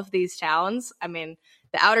all of these towns? I mean,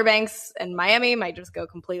 the Outer Banks and Miami might just go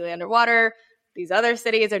completely underwater. These other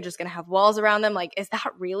cities are just going to have walls around them. Like, is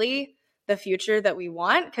that really the future that we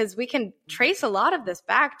want? Because we can trace a lot of this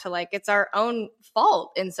back to like, it's our own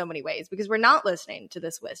fault in so many ways, because we're not listening to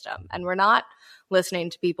this wisdom, and we're not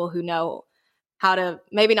listening to people who know how to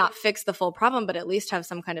maybe not fix the full problem, but at least have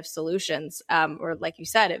some kind of solutions, or like you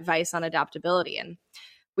said, advice on adaptability. And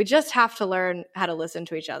we just have to learn how to listen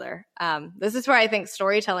to each other. This is where I think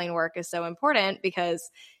storytelling work is so important, because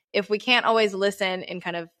if we can't always listen in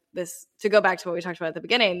kind of this, to go back to what we talked about at the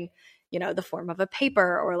beginning, you know, the form of a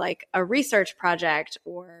paper or like a research project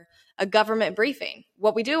or a government briefing,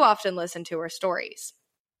 what we do often listen to are stories.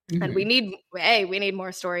 And we need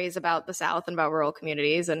more stories about the South and about rural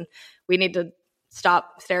communities, and we need to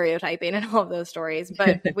stop stereotyping in all of those stories.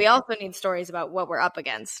 But we also need stories about what we're up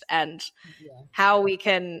against and how we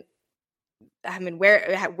can, I mean,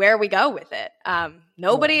 where we go with it.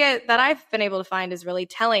 Nobody that I've been able to find is really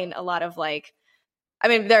telling a lot of like, I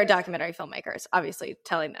mean, there are documentary filmmakers obviously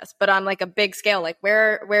telling this, but on like a big scale, like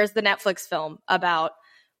where's the Netflix film about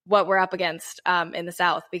what we're up against in the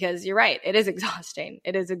South? Because you're right, it is exhausting.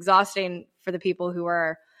 It is exhausting for the people who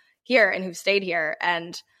are here and who've stayed here.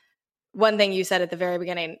 And one thing you said at the very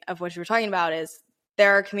beginning of what you were talking about is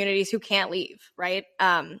there are communities who can't leave, right?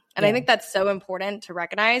 I think that's so important to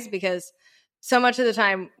recognize, because so much of the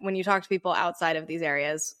time when you talk to people outside of these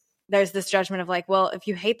areas, there's this judgment of like, well, if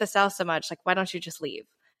you hate the South so much, like, why don't you just leave?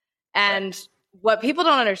 And what people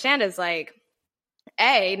don't understand is like,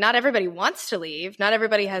 not everybody wants to leave. Not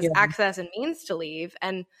everybody has access and means to leave.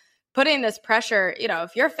 And putting this pressure, you know,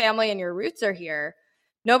 if your family and your roots are here,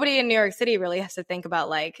 nobody in New York City really has to think about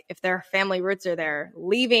like, if their family roots are there,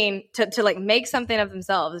 leaving to like make something of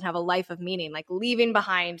themselves and have a life of meaning, like leaving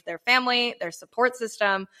behind their family, their support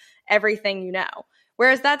system, everything, you know.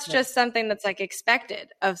 Whereas that's just something that's like expected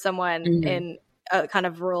of someone in a kind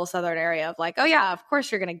of rural Southern area of like, oh yeah, of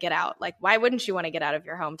course you're going to get out. Like, why wouldn't you want to get out of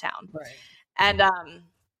your hometown? Right. And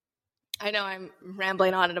I know I'm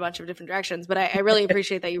rambling on in a bunch of different directions, but I really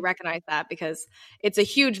appreciate that you recognize that, because it's a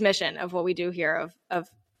huge mission of what we do here of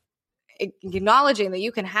acknowledging that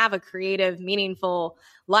you can have a creative, meaningful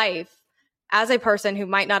life as a person who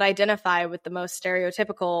might not identify with the most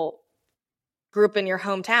stereotypical group in your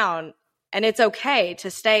hometown. And it's okay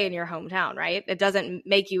to stay in your hometown, right? It doesn't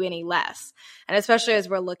make you any less. And especially as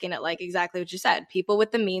we're looking at like exactly what you said, people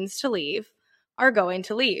with the means to leave are going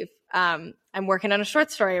to leave. I'm working on a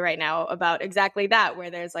short story right now about exactly that, where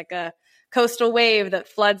there's like a coastal wave that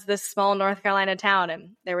floods this small North Carolina town.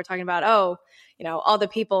 And they were talking about, oh, you know, all the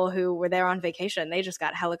people who were there on vacation, they just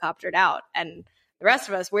got helicoptered out. And the rest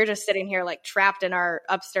of us, we're just sitting here like trapped in our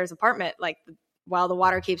upstairs apartment, like while the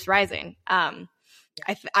water keeps rising.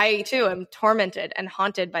 I too am tormented and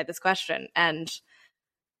haunted by this question. And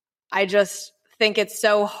I just think it's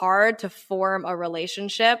so hard to form a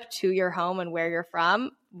relationship to your home and where you're from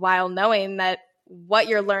while knowing that what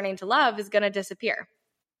you're learning to love is going to disappear.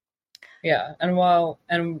 Yeah. While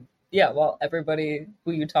everybody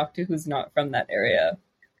who you talk to who's not from that area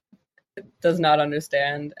does not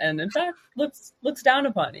understand and in fact looks down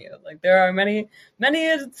upon you. Like there are many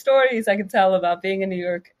stories I could tell about being in New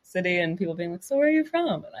York City and people being like, so where are you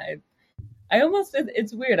from? And I almost,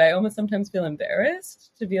 it's weird. I almost sometimes feel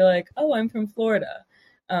embarrassed to be like, oh, I'm from Florida.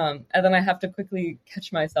 And then I have to quickly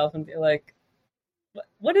catch myself and be like,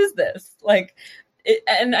 what is this? Like,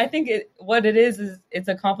 and I think what it is it's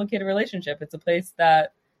a complicated relationship. It's a place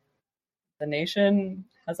that the nation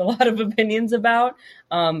has a lot of opinions about.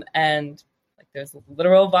 And like there's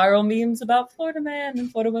literal viral memes about Florida man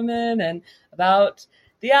and Florida women and about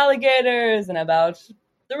the alligators and about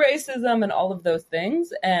the racism and all of those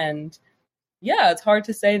things. And yeah, it's hard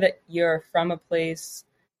to say that you're from a place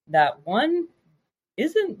that one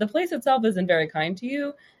isn't, the place itself isn't very kind to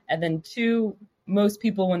you. And then two, most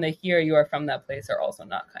people, when they hear you are from that place, are also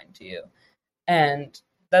not kind to you. And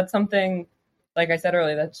that's something, like I said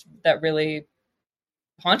earlier, that really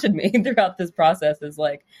haunted me throughout this process is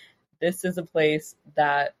like, this is a place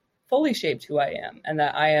that fully shaped who I am and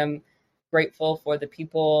that I am grateful for the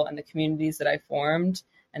people and the communities that I formed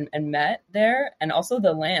and met there, and also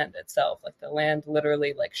the land itself. Like the land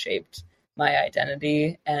literally like shaped my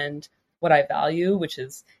identity and what I value, which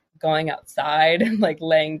is going outside and like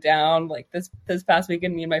laying down. Like this past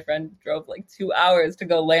weekend, me and my friend drove like 2 hours to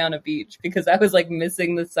go lay on a beach because I was like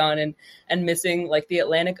missing the sun and missing like the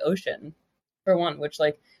Atlantic Ocean for one, which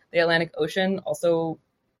like the Atlantic Ocean also,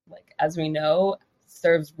 like as we know,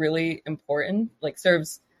 serves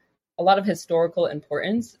a lot of historical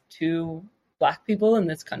importance to Black people in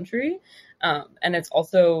this country. And it's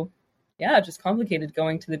also, just complicated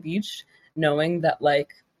going to the beach, knowing that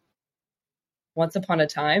like once upon a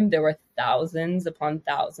time, there were thousands upon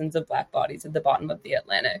thousands of Black bodies at the bottom of the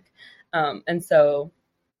Atlantic. And so,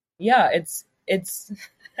 it's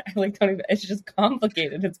I like don't even, it's just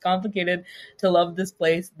complicated. It's complicated to love this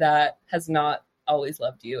place that has not always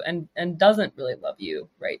loved you and doesn't really love you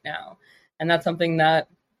right now. And that's something that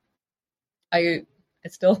I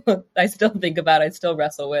still think about, I still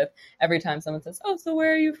wrestle with every time someone says, oh, so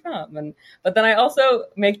where are you from? But then I also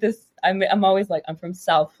make this, I'm always like, I'm from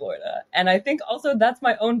South Florida. And I think also that's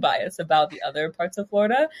my own bias about the other parts of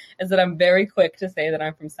Florida is that I'm very quick to say that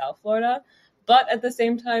I'm from South Florida. But at the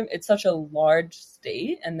same time, it's such a large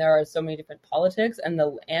state and there are so many different politics and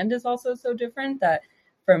the land is also so different that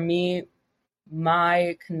for me,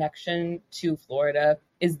 my connection to Florida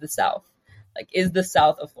is the South. Like, is the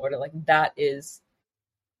South of Florida. Like, that is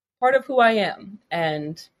part of who I am.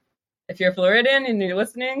 And if you're Floridian and you're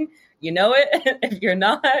listening, you know it. If you're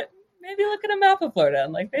not, maybe look at a map of Florida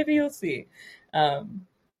and like maybe you'll see. I'm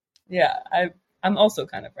also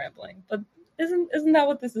kind of rambling, but isn't that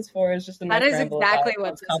what this is for? Is just a nice ramble. That is exactly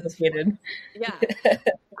what this complicated. Is for. Yeah,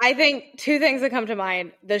 I think two things that come to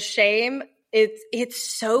mind: the shame. It's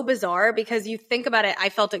so bizarre because you think about it. I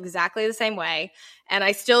felt exactly the same way, and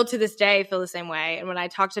I still to this day feel the same way. And when I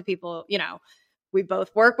talk to people, we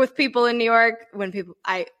both work with people in New York.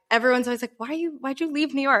 Everyone's always like, why'd you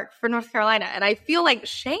leave New York for North Carolina? And I feel like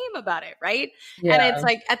shame about it, right? Yeah. And it's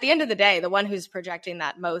like, at the end of the day, the one who's projecting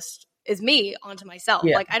that most is me onto myself.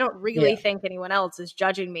 Yeah. Like, I don't really think anyone else is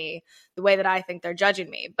judging me the way that I think they're judging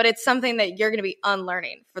me, but it's something that you're going to be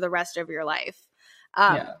unlearning for the rest of your life.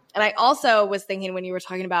 And I also was thinking when you were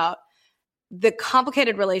talking about the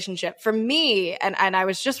complicated relationship for me, and I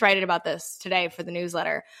was just writing about this today for the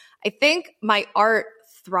newsletter, I think my art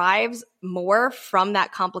thrives more from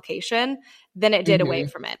that complication than it did away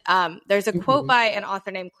from it. There's a quote by an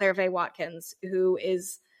author named Claire Vaye Watkins, who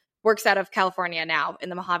works out of California now in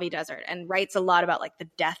the Mojave Desert and writes a lot about like the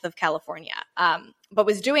death of California, but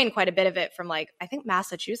was doing quite a bit of it from like, I think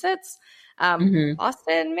Massachusetts,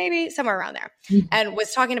 Boston, maybe somewhere around there, and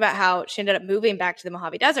was talking about how she ended up moving back to the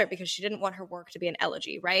Mojave Desert because she didn't want her work to be an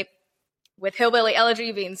elegy, right? With hillbilly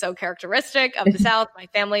elegy being so characteristic of the South, my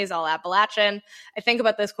family is all Appalachian. I think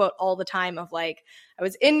about this quote all the time of like, I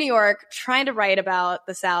was in New York trying to write about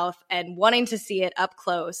the South and wanting to see it up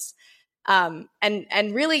close. And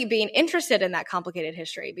really being interested in that complicated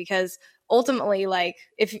history, because ultimately, like,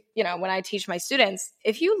 if, when I teach my students,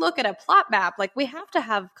 if you look at a plot map, like, we have to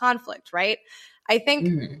have conflict, right? I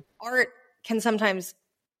think art can sometimes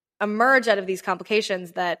emerge out of these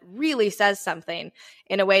complications that really says something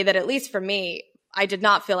in a way that, at least for me, I did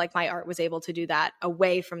not feel like my art was able to do that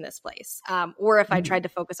away from this place. Or if I tried to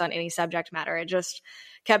focus on any subject matter, it just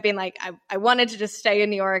kept being like, I wanted to just stay in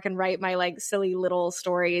New York and write my like silly little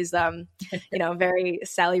stories, very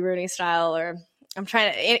Sally Rooney style or I'm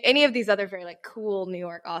trying to, any of these other very like cool New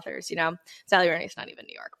York authors, you know, Sally Rooney's not even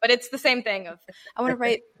New York, but it's the same thing of, I want to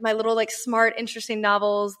write my little like smart, interesting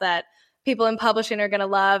novels that people in publishing are going to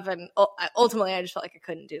love. And ultimately I just felt like I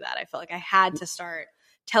couldn't do that. I felt like I had to start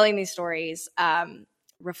telling these stories,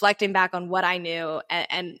 reflecting back on what I knew.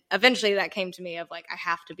 And eventually that came to me of like, I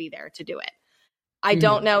have to be there to do it. I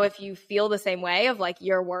don't know if you feel the same way of like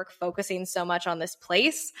your work focusing so much on this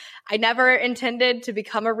place. I never intended to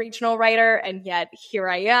become a regional writer, and yet here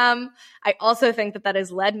I am. I also think that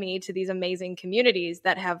has led me to these amazing communities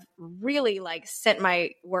that have really like sent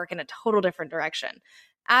my work in a total different direction.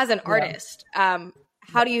 As an artist,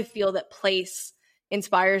 how do you feel that place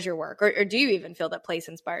inspires your work? Or do you even feel that place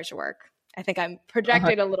inspires your work? I think I'm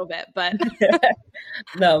projecting a little bit, but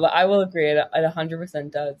no, but I will agree. It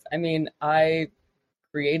 100% does. I mean, I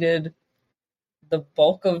created the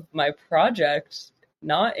bulk of my project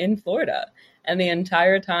not in Florida. And the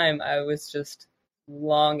entire time I was just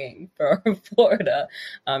longing for Florida.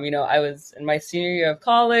 I was in my senior year of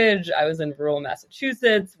college. I was in rural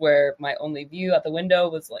Massachusetts where my only view out the window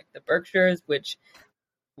was like the Berkshires, which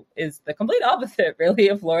is the complete opposite really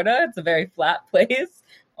of Florida. It's a very flat place.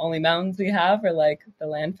 Only mountains we have are like the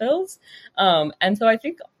landfills. And so I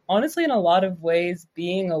think honestly, in a lot of ways,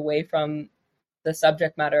 being away from the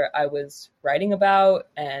subject matter I was writing about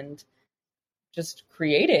and just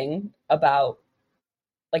creating about,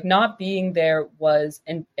 like not being there was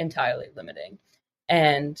entirely limiting.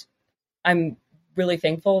 And I'm really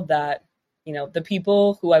thankful that, the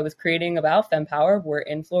people who I was creating about FemPower were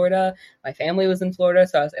in Florida. My family was in Florida,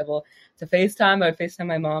 so I was able to FaceTime. I would FaceTime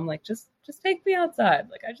my mom, like, just take me outside.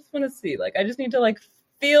 Like, I just want to see. Like, I just need to like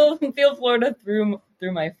feel Florida through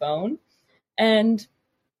my phone. And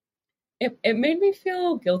it made me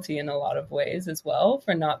feel guilty in a lot of ways as well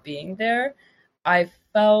for not being there. I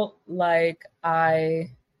felt like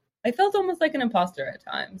I felt almost like an imposter at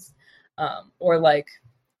times, or I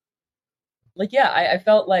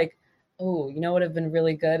felt like, oh, you know what would have been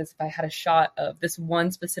really good is if I had a shot of this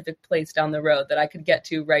one specific place down the road that I could get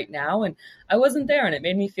to right now, and I wasn't there, and it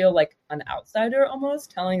made me feel like an outsider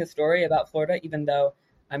almost telling a story about Florida, even though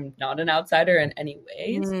I'm not an outsider in any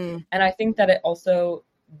ways. And I think that it also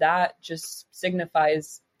that just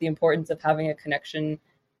signifies the importance of having a connection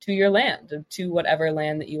to your land, to whatever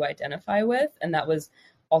land that you identify with. And that was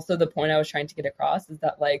also the point I was trying to get across, is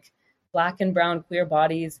that like Black and brown queer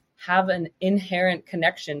bodies have an inherent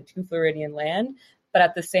connection to Floridian land. But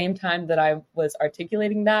at the same time that I was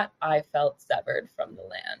articulating that, I felt severed from the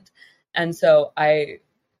land. And so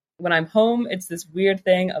when I'm home, it's this weird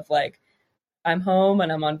thing of like, I'm home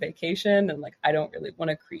and I'm on vacation and like, I don't really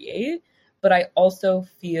want to create. But I also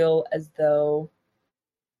feel as though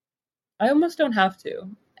I almost don't have to,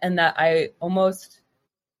 and that I almost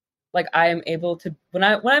like I am able to when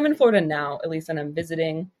I'm in Florida now, at least when I'm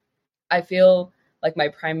visiting, I feel like my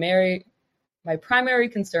primary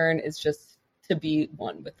concern is just to be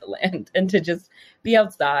one with the land and to just be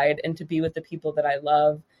outside and to be with the people that I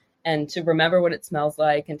love and to remember what it smells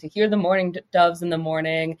like and to hear the morning doves in the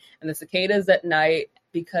morning and the cicadas at night,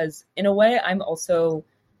 because in a way I'm also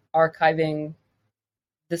archiving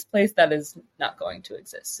this place that is not going to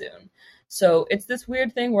exist soon. So it's this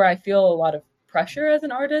weird thing where I feel a lot of pressure as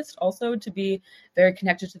an artist also to be very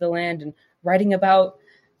connected to the land and writing about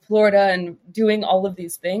Florida and doing all of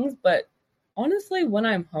these things. But honestly, when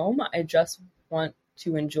I'm home, I just want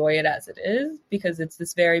to enjoy it as it is, because it's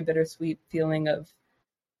this very bittersweet feeling of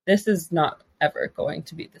this is not ever going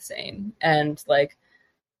to be the same. And like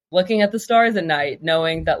looking at the stars at night,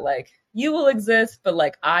 knowing that like you will exist, but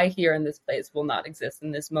like I here in this place will not exist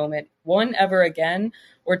in this moment, one, ever again,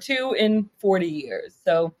 or two, in 40 years.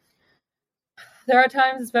 So there are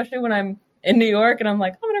times, especially when I'm in New York and I'm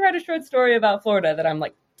like, I'm going to write a short story about Florida, that I'm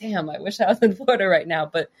like, damn, I wish I was in Florida right now.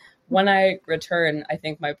 But when I return, I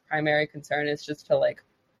think my primary concern is just to like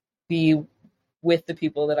be with the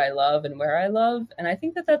people that I love and where I love. And I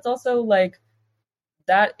think that that's also like,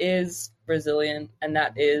 that is resilient and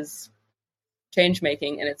that is change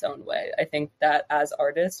making in its own way. I think that as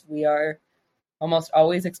artists, we are almost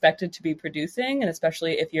always expected to be producing. And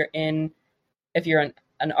especially if you're an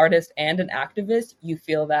artist and an activist, you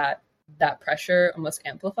feel that pressure almost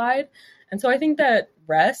amplified. And so I think that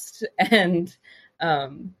rest and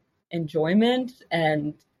enjoyment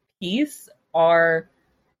and peace are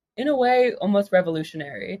in a way almost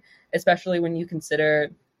revolutionary, especially when you consider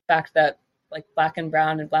the fact that like Black and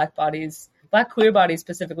brown and Black queer bodies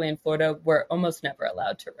specifically in Florida were almost never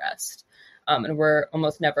allowed to rest, and we're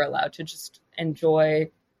almost never allowed to just enjoy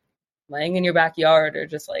laying in your backyard or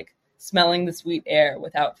just like smelling the sweet air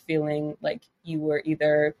without feeling like you were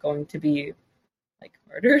either going to be like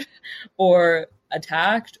murdered or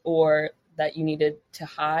attacked or that you needed to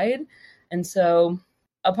hide. And so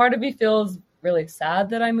a part of me feels really sad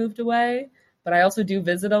that I moved away, but I also do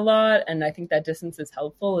visit a lot. And I think that distance is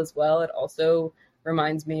helpful as well. It also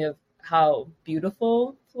reminds me of how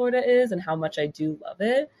beautiful Florida is and how much I do love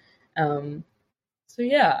it. So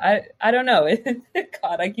yeah, I don't know.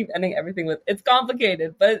 God, I keep ending everything with it's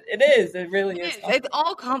complicated, but it is. It really is. It's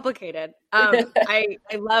all complicated. I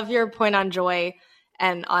love your point on joy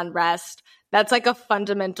and on rest. That's like a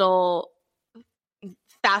fundamental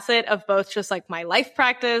facet of both just like my life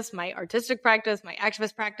practice, my artistic practice, my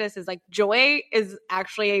activist practice is like joy is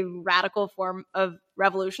actually a radical form of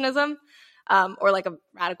revolutionism, or like a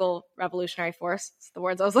radical revolutionary force. It's the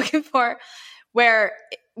words I was looking for. Where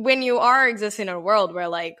when you are existing in a world where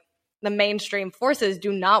like the mainstream forces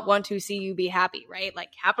do not want to see you be happy, right? Like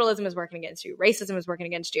capitalism is working against you, racism is working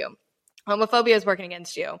against you, homophobia is working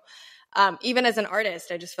against you. Even as an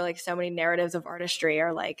artist, I just feel like so many narratives of artistry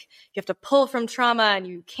are like you have to pull from trauma and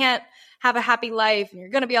you can't have a happy life and you're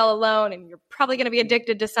going to be all alone and you're probably going to be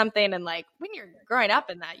addicted to something. And like when you're growing up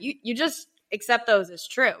in that, you just accept those as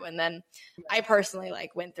true. And then I personally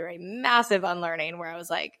like went through a massive unlearning where I was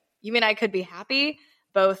like, you mean I could be happy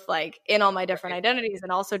both like in all my different identities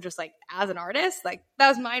and also just like as an artist? Like that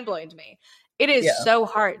was mind blowing to me. It is so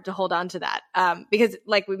hard to hold on to that because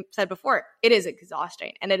like we said before, it is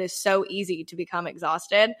exhausting and it is so easy to become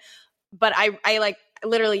exhausted. But I like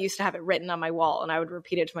literally used to have it written on my wall and I would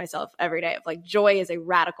repeat it to myself every day of like joy is a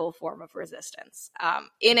radical form of resistance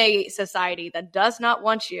in a society that does not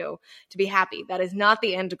want you to be happy. That is not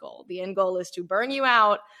the end goal. The end goal is to burn you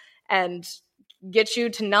out and get you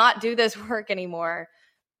to not do this work anymore.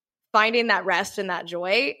 Finding that rest and that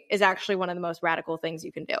joy is actually one of the most radical things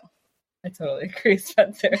you can do. I totally agree,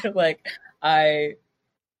 Spencer. Like, I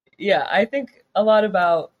think a lot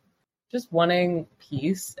about just wanting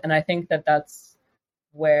peace. And I think that that's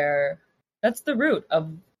the root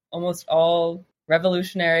of almost all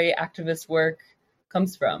revolutionary activist work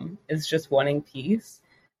comes from, is just wanting peace.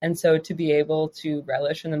 And so to be able to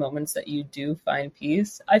relish in the moments that you do find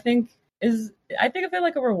peace, I think I feel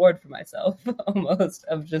like a reward for myself almost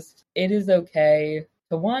of just, it is okay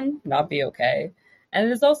to one, not be okay. And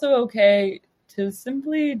it is also okay to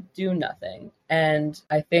simply do nothing. And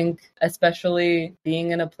I think especially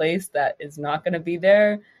being in a place that is not going to be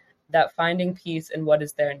there, that finding peace in what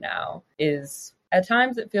is there now is, at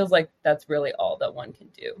times it feels like that's really all that one can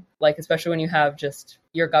do. Like, especially when you have just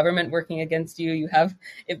your government working against you, you have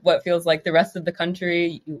what feels like the rest of the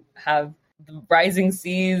country, you have the rising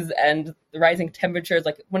seas and the rising temperatures,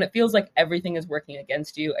 like when it feels like everything is working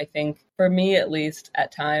against you, I think for me, at least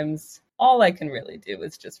at times, all I can really do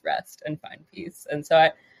is just rest and find peace. And so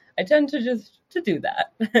I tend to do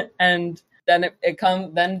that. And then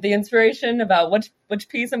then the inspiration about which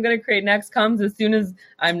piece I'm going to create next comes as soon as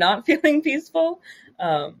I'm not feeling peaceful.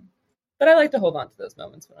 But I like to hold on to those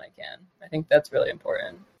moments when I can. I think that's really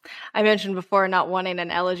important. I mentioned before not wanting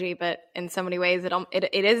an elegy, but in so many ways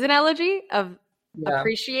it is an elegy of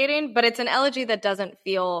appreciating, but it's an elegy that doesn't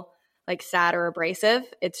feel like sad or abrasive.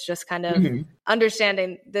 It's just kind of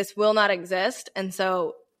understanding this will not exist. And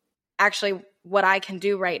so actually what I can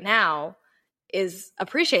do right now is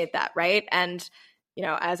appreciate that, right? And, you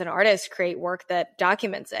know, as an artist, create work that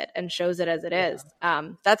documents it and shows it as it is.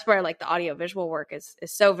 That's where like the audio visual work is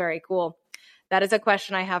so very cool. That is a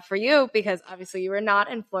question I have for you because obviously you are not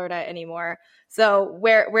in Florida anymore. So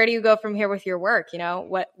where do you go from here with your work? You know,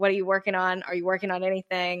 what are you working on? Are you working on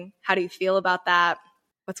anything? How do you feel about that?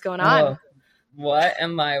 What's going on? Oh, what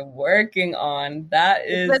am I working on? That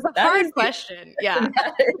is a hard question. Yeah.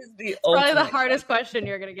 That is probably the hardest question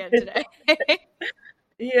you're going to get today.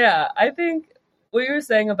 Yeah, I think what you were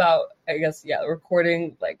saying about, I guess,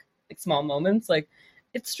 recording like small moments, like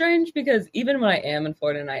it's strange because even when I am in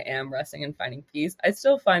Florida and I am resting and finding peace, I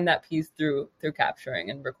still find that peace through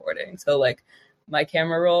capturing and recording. So like my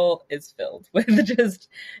camera roll is filled with just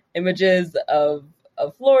images of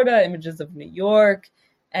Florida, images of New York.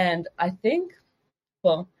 And I think,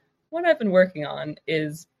 well, what I've been working on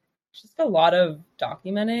is just a lot of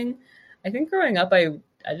documenting. I think growing up, I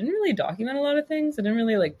didn't really document a lot of things. I didn't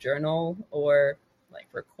really like journal or like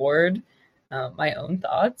record my own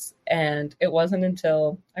thoughts. And it wasn't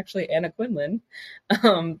until actually Anna Quinlan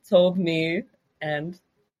told me and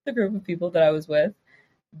the group of people that I was with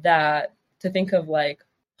that to think of like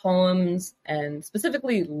poems and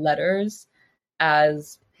specifically letters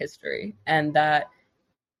as history, and that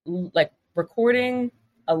like recording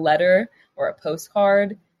a letter or a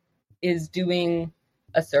postcard is doing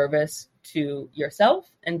a service to yourself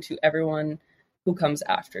and to everyone who comes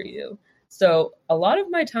after you. So a lot of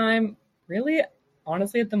my time, really,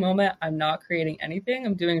 honestly, at the moment, I'm not creating anything.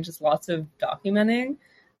 I'm doing just lots of documenting.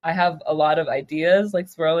 I have a lot of ideas like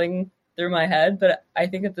swirling through my head, but I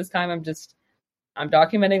think at this time I'm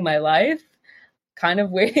documenting my life, kind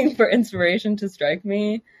of waiting for inspiration to strike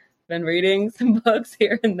me. Been reading some books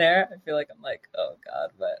here and there. I feel like I'm like, oh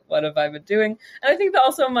God, what have I been doing? And I think that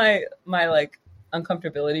also my like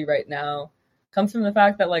uncomfortability right now comes from the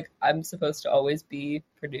fact that like I'm supposed to always be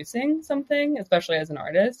producing something, especially as an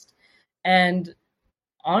artist. And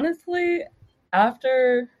honestly,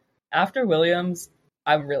 after Williams,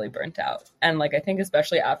 I'm really burnt out. And like I think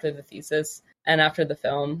especially after the thesis and after the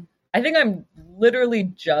film, I think I'm literally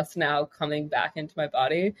just now coming back into my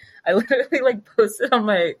body. I literally like posted on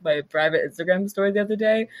my private Instagram story the other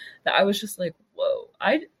day that I was just like, whoa,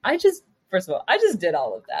 I just first of all, I just did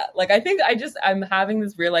all of that. Like I think I'm having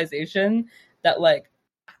this realization that like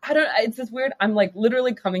I don't it's just weird. I'm like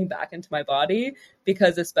literally coming back into my body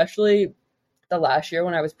because especially the last year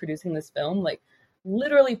when I was producing this film, like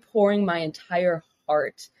literally pouring my entire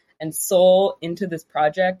heart and soul into this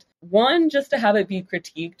project. One, just to have it be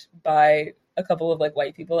critiqued by a couple of like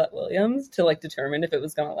white people at Williams to like determine if it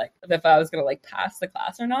was gonna like if I was gonna like pass the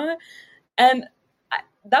class or not. And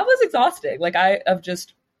that was exhausting. Like I of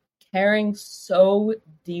just caring so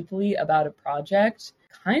deeply about a project,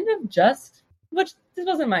 kind of just which this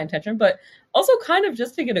wasn't my intention, but also kind of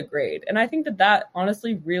just to get a grade. And I think that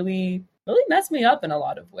honestly really messed me up in a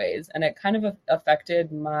lot of ways, and it kind of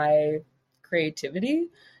affected my creativity.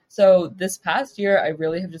 So this past year, I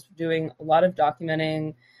really have just been doing a lot of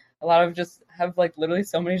documenting, a lot of just have like literally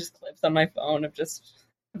so many just clips on my phone of just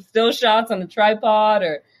still shots on a tripod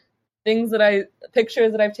or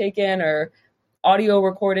pictures that I've taken or audio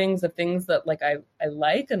recordings of things that like I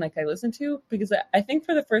like and like I listen to because I think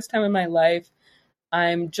for the first time in my life,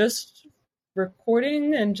 I'm just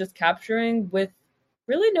recording and just capturing with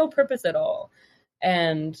really no purpose at all.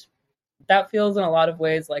 And that feels in a lot of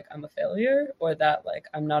ways like I'm a failure or that like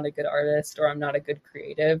I'm not a good artist or I'm not a good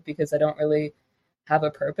creative because I don't really have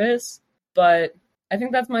a purpose. But I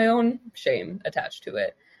think that's my own shame attached to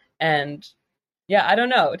it. And yeah, I don't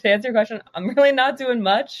know. To answer your question, I'm really not doing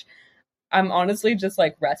much. I'm honestly just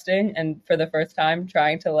like resting and for the first time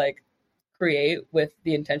trying to like create with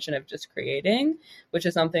the intention of just creating, which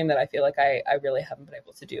is something that I feel like I really haven't been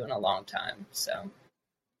able to do in a long time. So,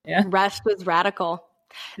 yeah. Rest was radical.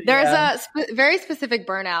 There's a very specific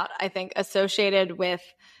burnout, I think, associated with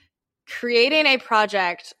creating a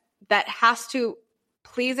project that has to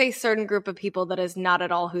please a certain group of people that is not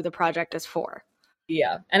at all who the project is for.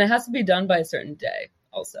 Yeah. And it has to be done by a certain day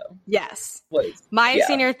also. Yes. My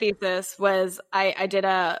senior thesis was I did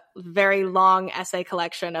a very long essay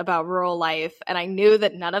collection about rural life, and I knew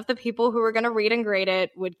that none of the people who were going to read and grade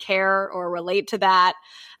it would care or relate to that.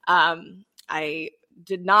 I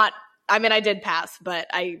did pass, but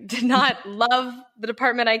I did not love the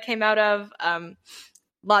department I came out of.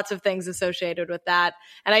 Lots of things associated with that.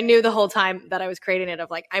 And I knew the whole time that I was creating it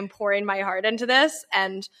of like, I'm pouring my heart into this.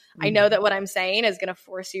 And I know that what I'm saying is going to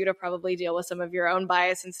force you to probably deal with some of your own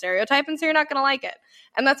bias and stereotype. And so you're not going to like it.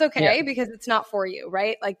 And that's okay because it's not for you,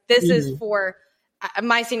 right? Like this is for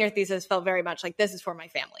my senior thesis felt very much like this is for my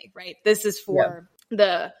family, right? This is for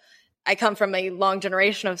I come from a long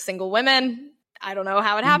generation of single women. I don't know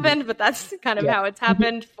how it happened, but that's kind of how it's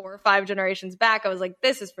happened 4 or 5 generations back. I was like,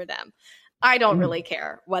 this is for them. I don't really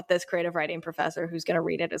care what this creative writing professor who's going to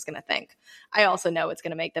read it is going to think. I also know it's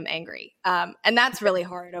going to make them angry. And that's really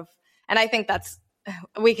hard. And I think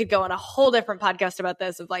we could go on a whole different podcast about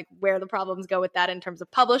this of like where the problems go with that in terms of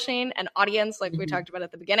publishing and audience, like we talked about at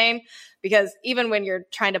the beginning, because even when you're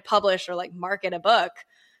trying to publish or like market a book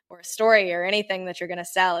or a story or anything that you're going to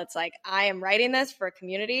sell, it's like, I am writing this for a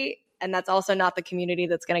community. And that's also not the community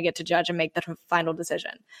that's going to get to judge and make the final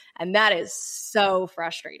decision. And that is so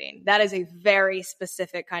frustrating. That is a very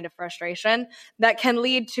specific kind of frustration that can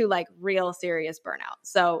lead to like real serious burnout.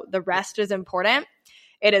 So the rest is important.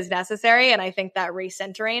 It is necessary. And I think that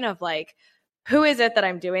recentering of like, who is it that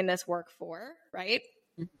I'm doing this work for, right?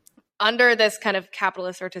 Under this kind of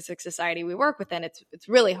capitalist artistic society we work within, it's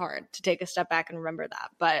really hard to take a step back and remember that.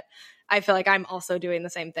 But I feel like I'm also doing the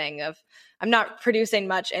same thing of I'm not producing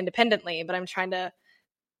much independently, but I'm trying to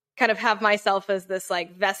kind of have myself as this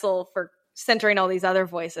like vessel for centering all these other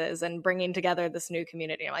voices and bringing together this new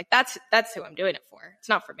community. I'm like, that's who I'm doing it for. It's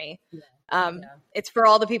not for me. It's for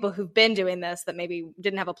all the people who've been doing this that maybe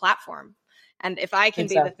didn't have a platform. And if I can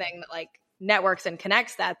be the thing that like networks and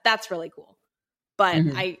connects that, that's really cool. But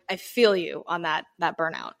I feel you on that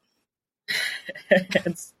burnout.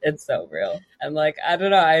 It's so real. And like, I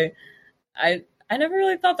don't know, I never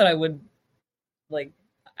really thought that I would like,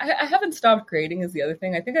 I haven't stopped creating is the other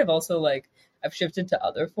thing. I think I've also like, I've shifted to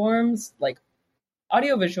other forms. Like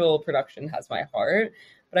audiovisual production has my heart,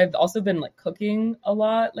 but I've also been like cooking a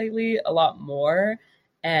lot lately, a lot more.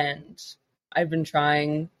 And I've been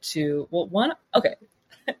trying to, well, okay,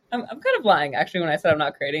 I'm kind of lying actually when I said I'm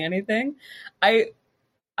not creating anything.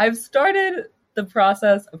 I've started the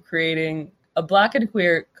process of creating a Black and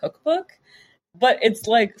queer cookbook, but it's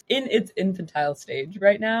like in its infantile stage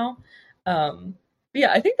right now. But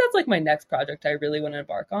yeah, I think that's like my next project I really want to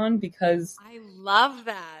embark on because I love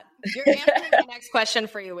that. You're answering my next question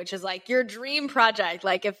for you, which is like your dream project.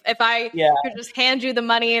 Like if I yeah, could just hand you the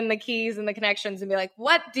money and the keys and the connections and be like,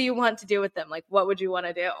 what do you want to do with them? Like, what would you want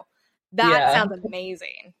to do? That yeah. sounds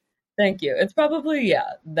amazing. Thank you. It's probably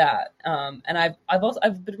that. And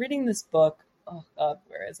I've been reading this book. Oh God,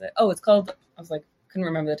 where is it? Oh, it's called. I was like couldn't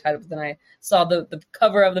remember the title, but then I saw the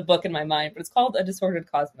cover of the book in my mind. But it's called A Disordered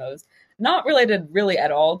Cosmos. Not related really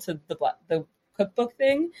at all to the cookbook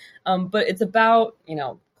thing, but it's about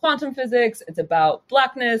quantum physics. It's about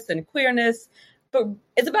blackness and queerness, but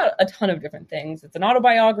it's about a ton of different things. It's an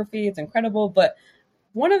autobiography. It's incredible, but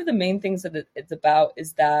one of the main things that it's about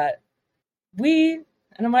is that we,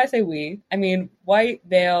 and when I say we, I mean white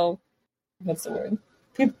male. What's the word?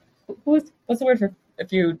 What's the word for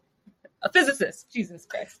if you a physicist? Jesus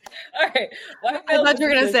Christ! All right, white I male thought you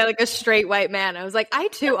were going to physicist. say like a straight white man. I was like, I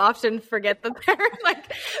too often forget that they're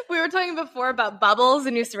like, we were talking before about bubbles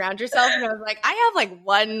and you surround yourself. And I was like, I have like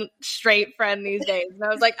one straight friend these days. And I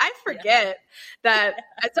was like, I forget that.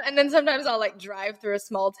 And then sometimes I'll like drive through a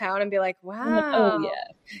small town and be like, I'm like, oh wow. yeah.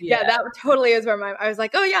 Yeah, that totally is where I was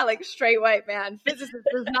like, oh yeah, like straight white man. Physicist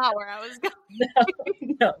is not where I was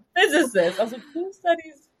going. No, physicist. I was like, who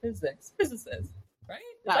studies physics? Physicists, right?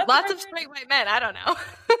 Yeah, lots of straight white men. I don't know.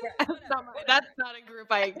 That's not a group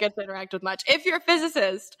I get to interact with much. If you're a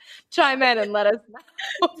physicist, chime in and let us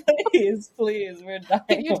know. Please, we're dying.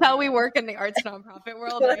 Can you tell we work in the arts nonprofit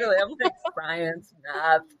world? Literally, I'm like science,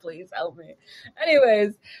 math. Please help me.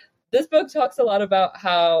 Anyways, this book talks a lot about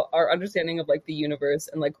how our understanding of like the universe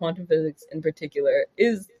and like quantum physics in particular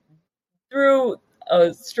is through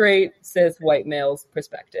a straight cis white male's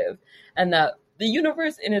perspective, and that the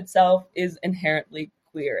universe in itself is inherently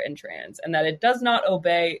queer and trans, and that it does not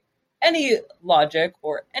obey any logic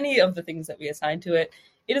or any of the things that we assign to it.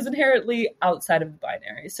 It is inherently outside of the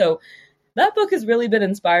binary. So that book has really been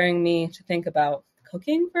inspiring me to think about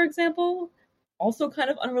cooking, for example. Also kind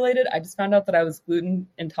of unrelated, I just found out that I was gluten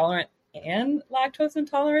intolerant and lactose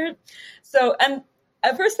intolerant. So, and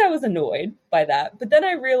at first I was annoyed by that, but then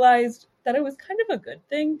I realized that it was kind of a good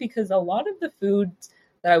thing because a lot of the foods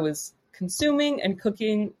that I was consuming and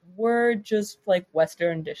cooking were just like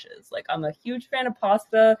Western dishes. Like I'm a huge fan of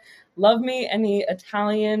pasta, love me any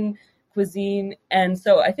Italian cuisine. And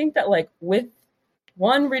so I think that like with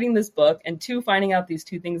one, reading this book, and two, finding out these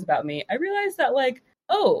two things about me, I realized that like,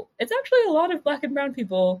 oh, it's actually a lot of black and brown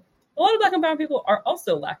people are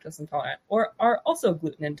also lactose intolerant or are also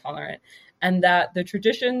gluten intolerant. And that the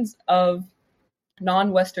traditions of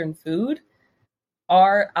non-Western food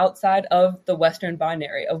are outside of the Western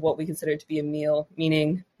binary of what we consider to be a meal,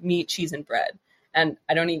 meaning meat, cheese, and bread. And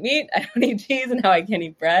I don't eat meat, I don't eat cheese, and now I can't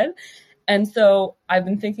eat bread. And so I've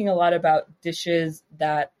been thinking a lot about dishes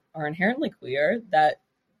that are inherently queer, that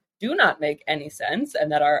do not make any sense,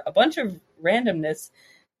 and that are a bunch of randomness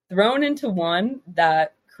thrown into one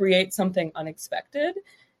that creates something unexpected.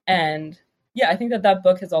 And yeah, I think that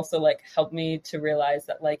book has also like helped me to realize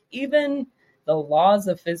that like even the laws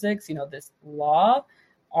of physics, this law,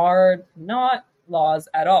 are not laws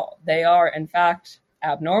at all. They are, in fact,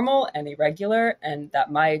 abnormal and irregular, and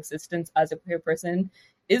that my existence as a queer person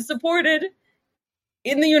is supported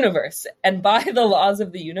in the universe and by the laws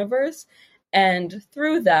of the universe. And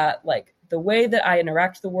through that, like the way that I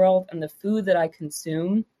interact with the world and the food that I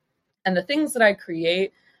consume and the things that I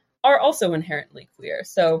create are also inherently queer.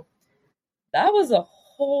 So that was a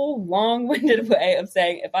whole long-winded way of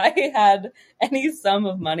saying if I had any sum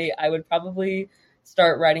of money, I would probably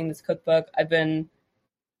start writing this cookbook. I've been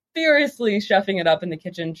furiously chefing it up in the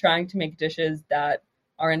kitchen, trying to make dishes that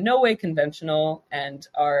are in no way conventional and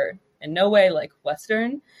are in no way like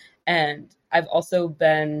Western. And I've also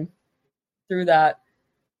been through that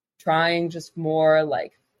trying just more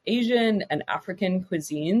like Asian and African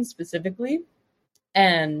cuisine specifically.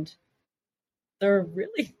 And they're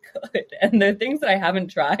really good, and they're things that I haven't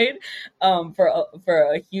tried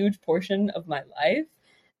for a huge portion of my life.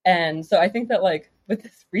 And so I think that like with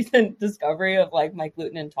this recent discovery of like my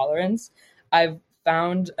gluten intolerance, I've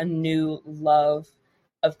found a new love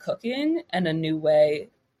of cooking and a new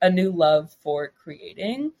love for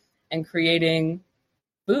creating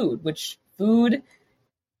food, which food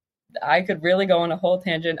I could really go on a whole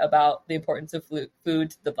tangent about the importance of food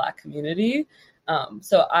to the Black community.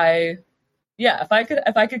 So yeah, if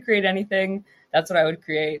I could create anything, that's what I would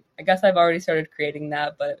create. I guess I've already started creating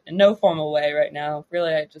that, but in no formal way right now.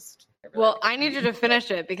 Really, Well, I need you to finish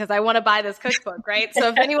it because I want to buy this cookbook, right? So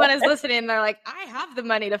if anyone is listening and they're like, I have the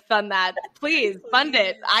money to fund that, please fund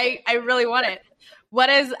it. I really want it. What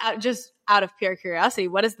is, just out of pure curiosity,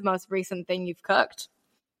 what is the most recent thing you've cooked?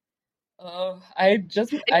 Oh, You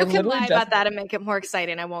can lie about that and make it more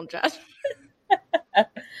exciting. I won't judge.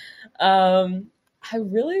 I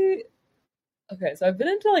really, okay, so I've been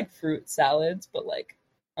into like fruit salads, but like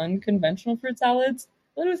unconventional fruit salads.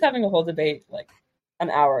 I was having a whole debate like an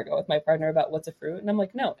hour ago with my partner about what's a fruit, and I'm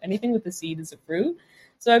like, no, anything with a seed is a fruit.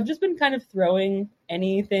 So I've just been kind of throwing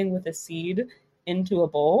anything with a seed into a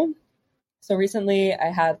bowl. So recently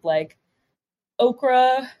I had like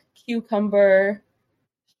okra, cucumber,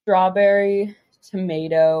 strawberry,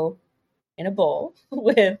 tomato in a bowl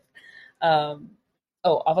with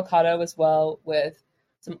avocado as well, with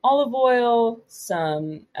some olive oil,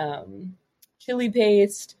 some chili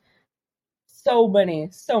paste, so many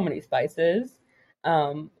spices,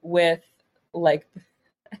 with like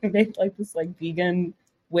I made like this like vegan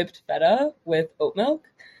whipped feta with oat milk.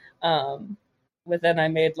 With then I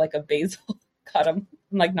made like a basil. God, I'm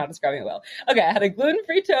like not describing it well. Okay, I had a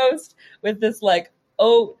gluten-free toast with this like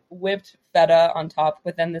oat whipped feta on top,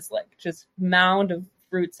 with then this like just mound of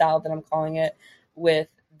fruit salad that I'm calling it, with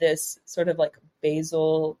this sort of like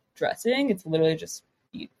basil dressing. It's literally just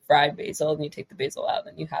fried basil, and you take the basil out,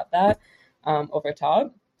 and you have that over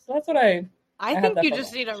top. So that's what I think you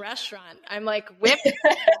just need a restaurant. I'm like whipped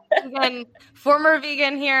vegan, former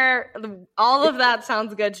vegan here. All of that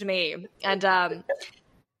sounds good to me. And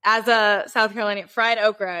as a South Carolinian, fried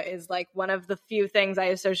okra is like one of the few things I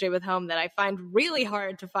associate with home that I find really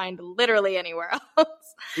hard to find literally anywhere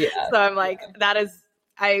else. Yeah. So I'm like, that is,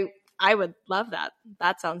 I would love that.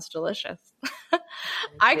 That sounds delicious.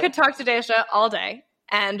 I could talk to Dacia all day,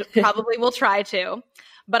 and probably will try to,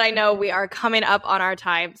 but I know we are coming up on our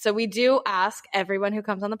time. So we do ask everyone who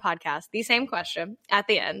comes on the podcast the same question at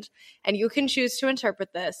the end, and you can choose to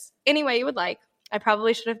interpret this any way you would like. I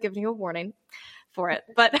probably should have given you a warning for it,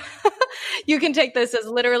 but you can take this as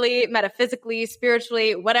literally, metaphysically,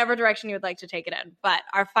 spiritually, whatever direction you would like to take it in. But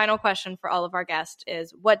our final question for all of our guests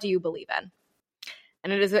is, what do you believe in?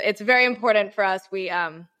 And it's very important for us. We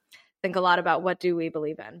think a lot about what do we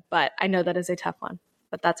believe in, but I know that is a tough one.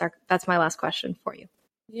 But that's my last question for you.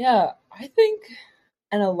 Yeah, I think,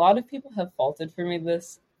 and a lot of people have faulted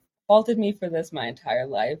me for this my entire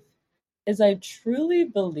life, is I truly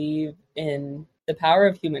believe in the power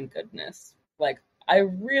of human goodness. Like, I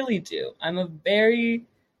really do. I'm a very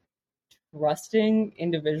trusting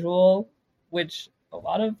individual, which a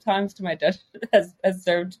lot of times to my has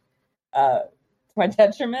served to my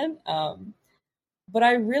detriment. But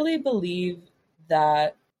I really believe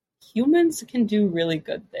that humans can do really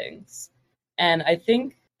good things. And I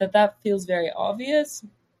think that feels very obvious,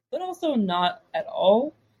 but also not at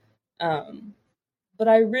all. But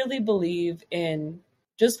I really believe in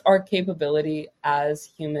just our capability as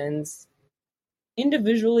humans,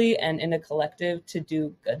 individually and in a collective, to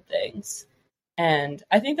do good things. And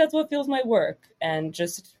I think that's what fuels my work and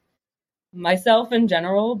just myself in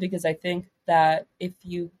general, because I think that if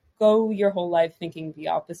you go your whole life thinking the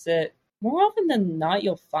opposite, more often than not,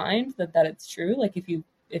 you'll find that it's true. Like if you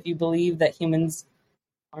believe that humans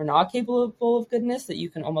are not capable of goodness, that you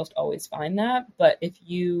can almost always find that. But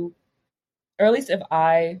or at least if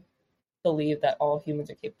I believe that all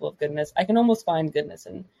humans are capable of goodness, I can almost find goodness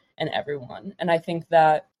in everyone. And I think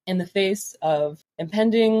that in the face of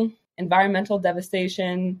impending environmental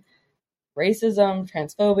devastation, racism,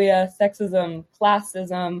 transphobia, sexism,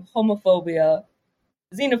 classism, homophobia,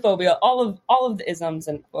 xenophobia, all of the isms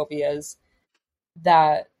and phobias,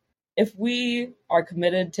 that if we are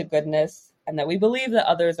committed to goodness and that we believe that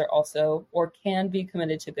others are also or can be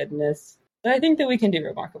committed to goodness, then I think that we can do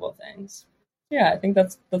remarkable things. Yeah, I think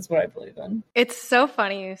that's what I believe in. It's so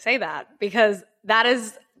funny you say that, because that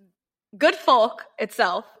is good folk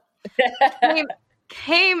itself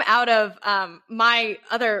came out of my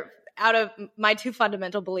two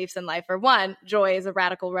fundamental beliefs in life are, one, joy is a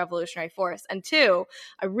radical revolutionary force, and two,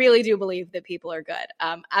 I really do believe that people are good.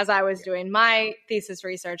 As I was doing my thesis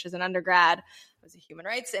research as an undergrad, I was a human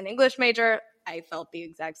rights and English major. I felt the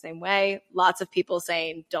exact same way. Lots of people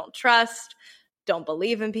saying, don't trust, don't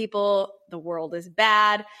believe in people, the world is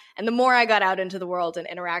bad. And the more I got out into the world and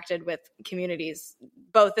interacted with communities,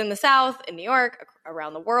 both in the South, in New York,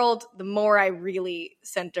 around the world, the more I really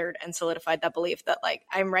centered and solidified that belief that like,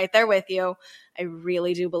 I'm right there with you. I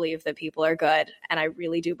really do believe that people are good. And I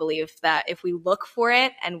really do believe that if we look for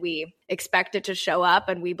it and we expect it to show up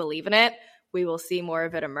and we believe in it, we will see more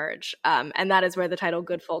of it emerge. And that is where the title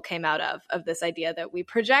Good Folk came out of this idea that we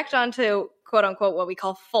project onto quote unquote what we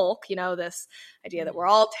call folk, this idea that we're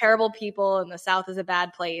all terrible people and the South is a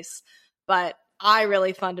bad place. But I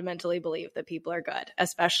really fundamentally believe that people are good,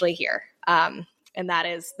 especially here. And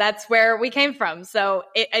that's where we came from. So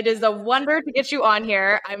it is a wonder to get you on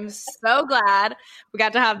here. I'm so glad we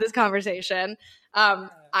got to have this conversation.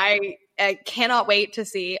 I cannot wait to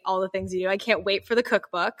see all the things you do. I can't wait for the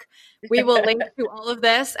cookbook. We will link to all of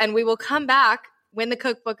this and we will come back when the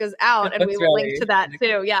cookbook is out and we will link to that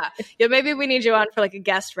too. Yeah. Maybe we need you on for like a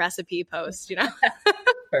guest recipe post,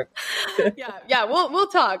 Perfect. Yeah. We'll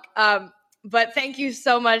talk. But thank you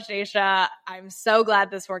so much, Dacia. I'm so glad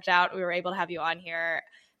this worked out. We were able to have you on here.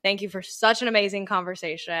 Thank you for such an amazing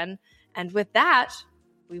conversation. And with that,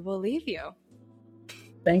 we will leave you.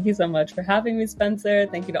 Thank you so much for having me, Spencer.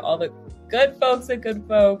 Thank you to all the good folks at Good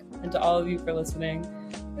Folk and to all of you for listening.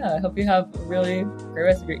 Yeah, I hope you have a really great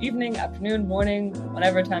rest of your evening, afternoon, morning,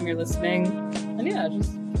 whatever time you're listening. And yeah,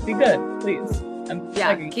 just be good, please.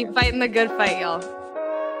 Keep fighting the good fight, y'all.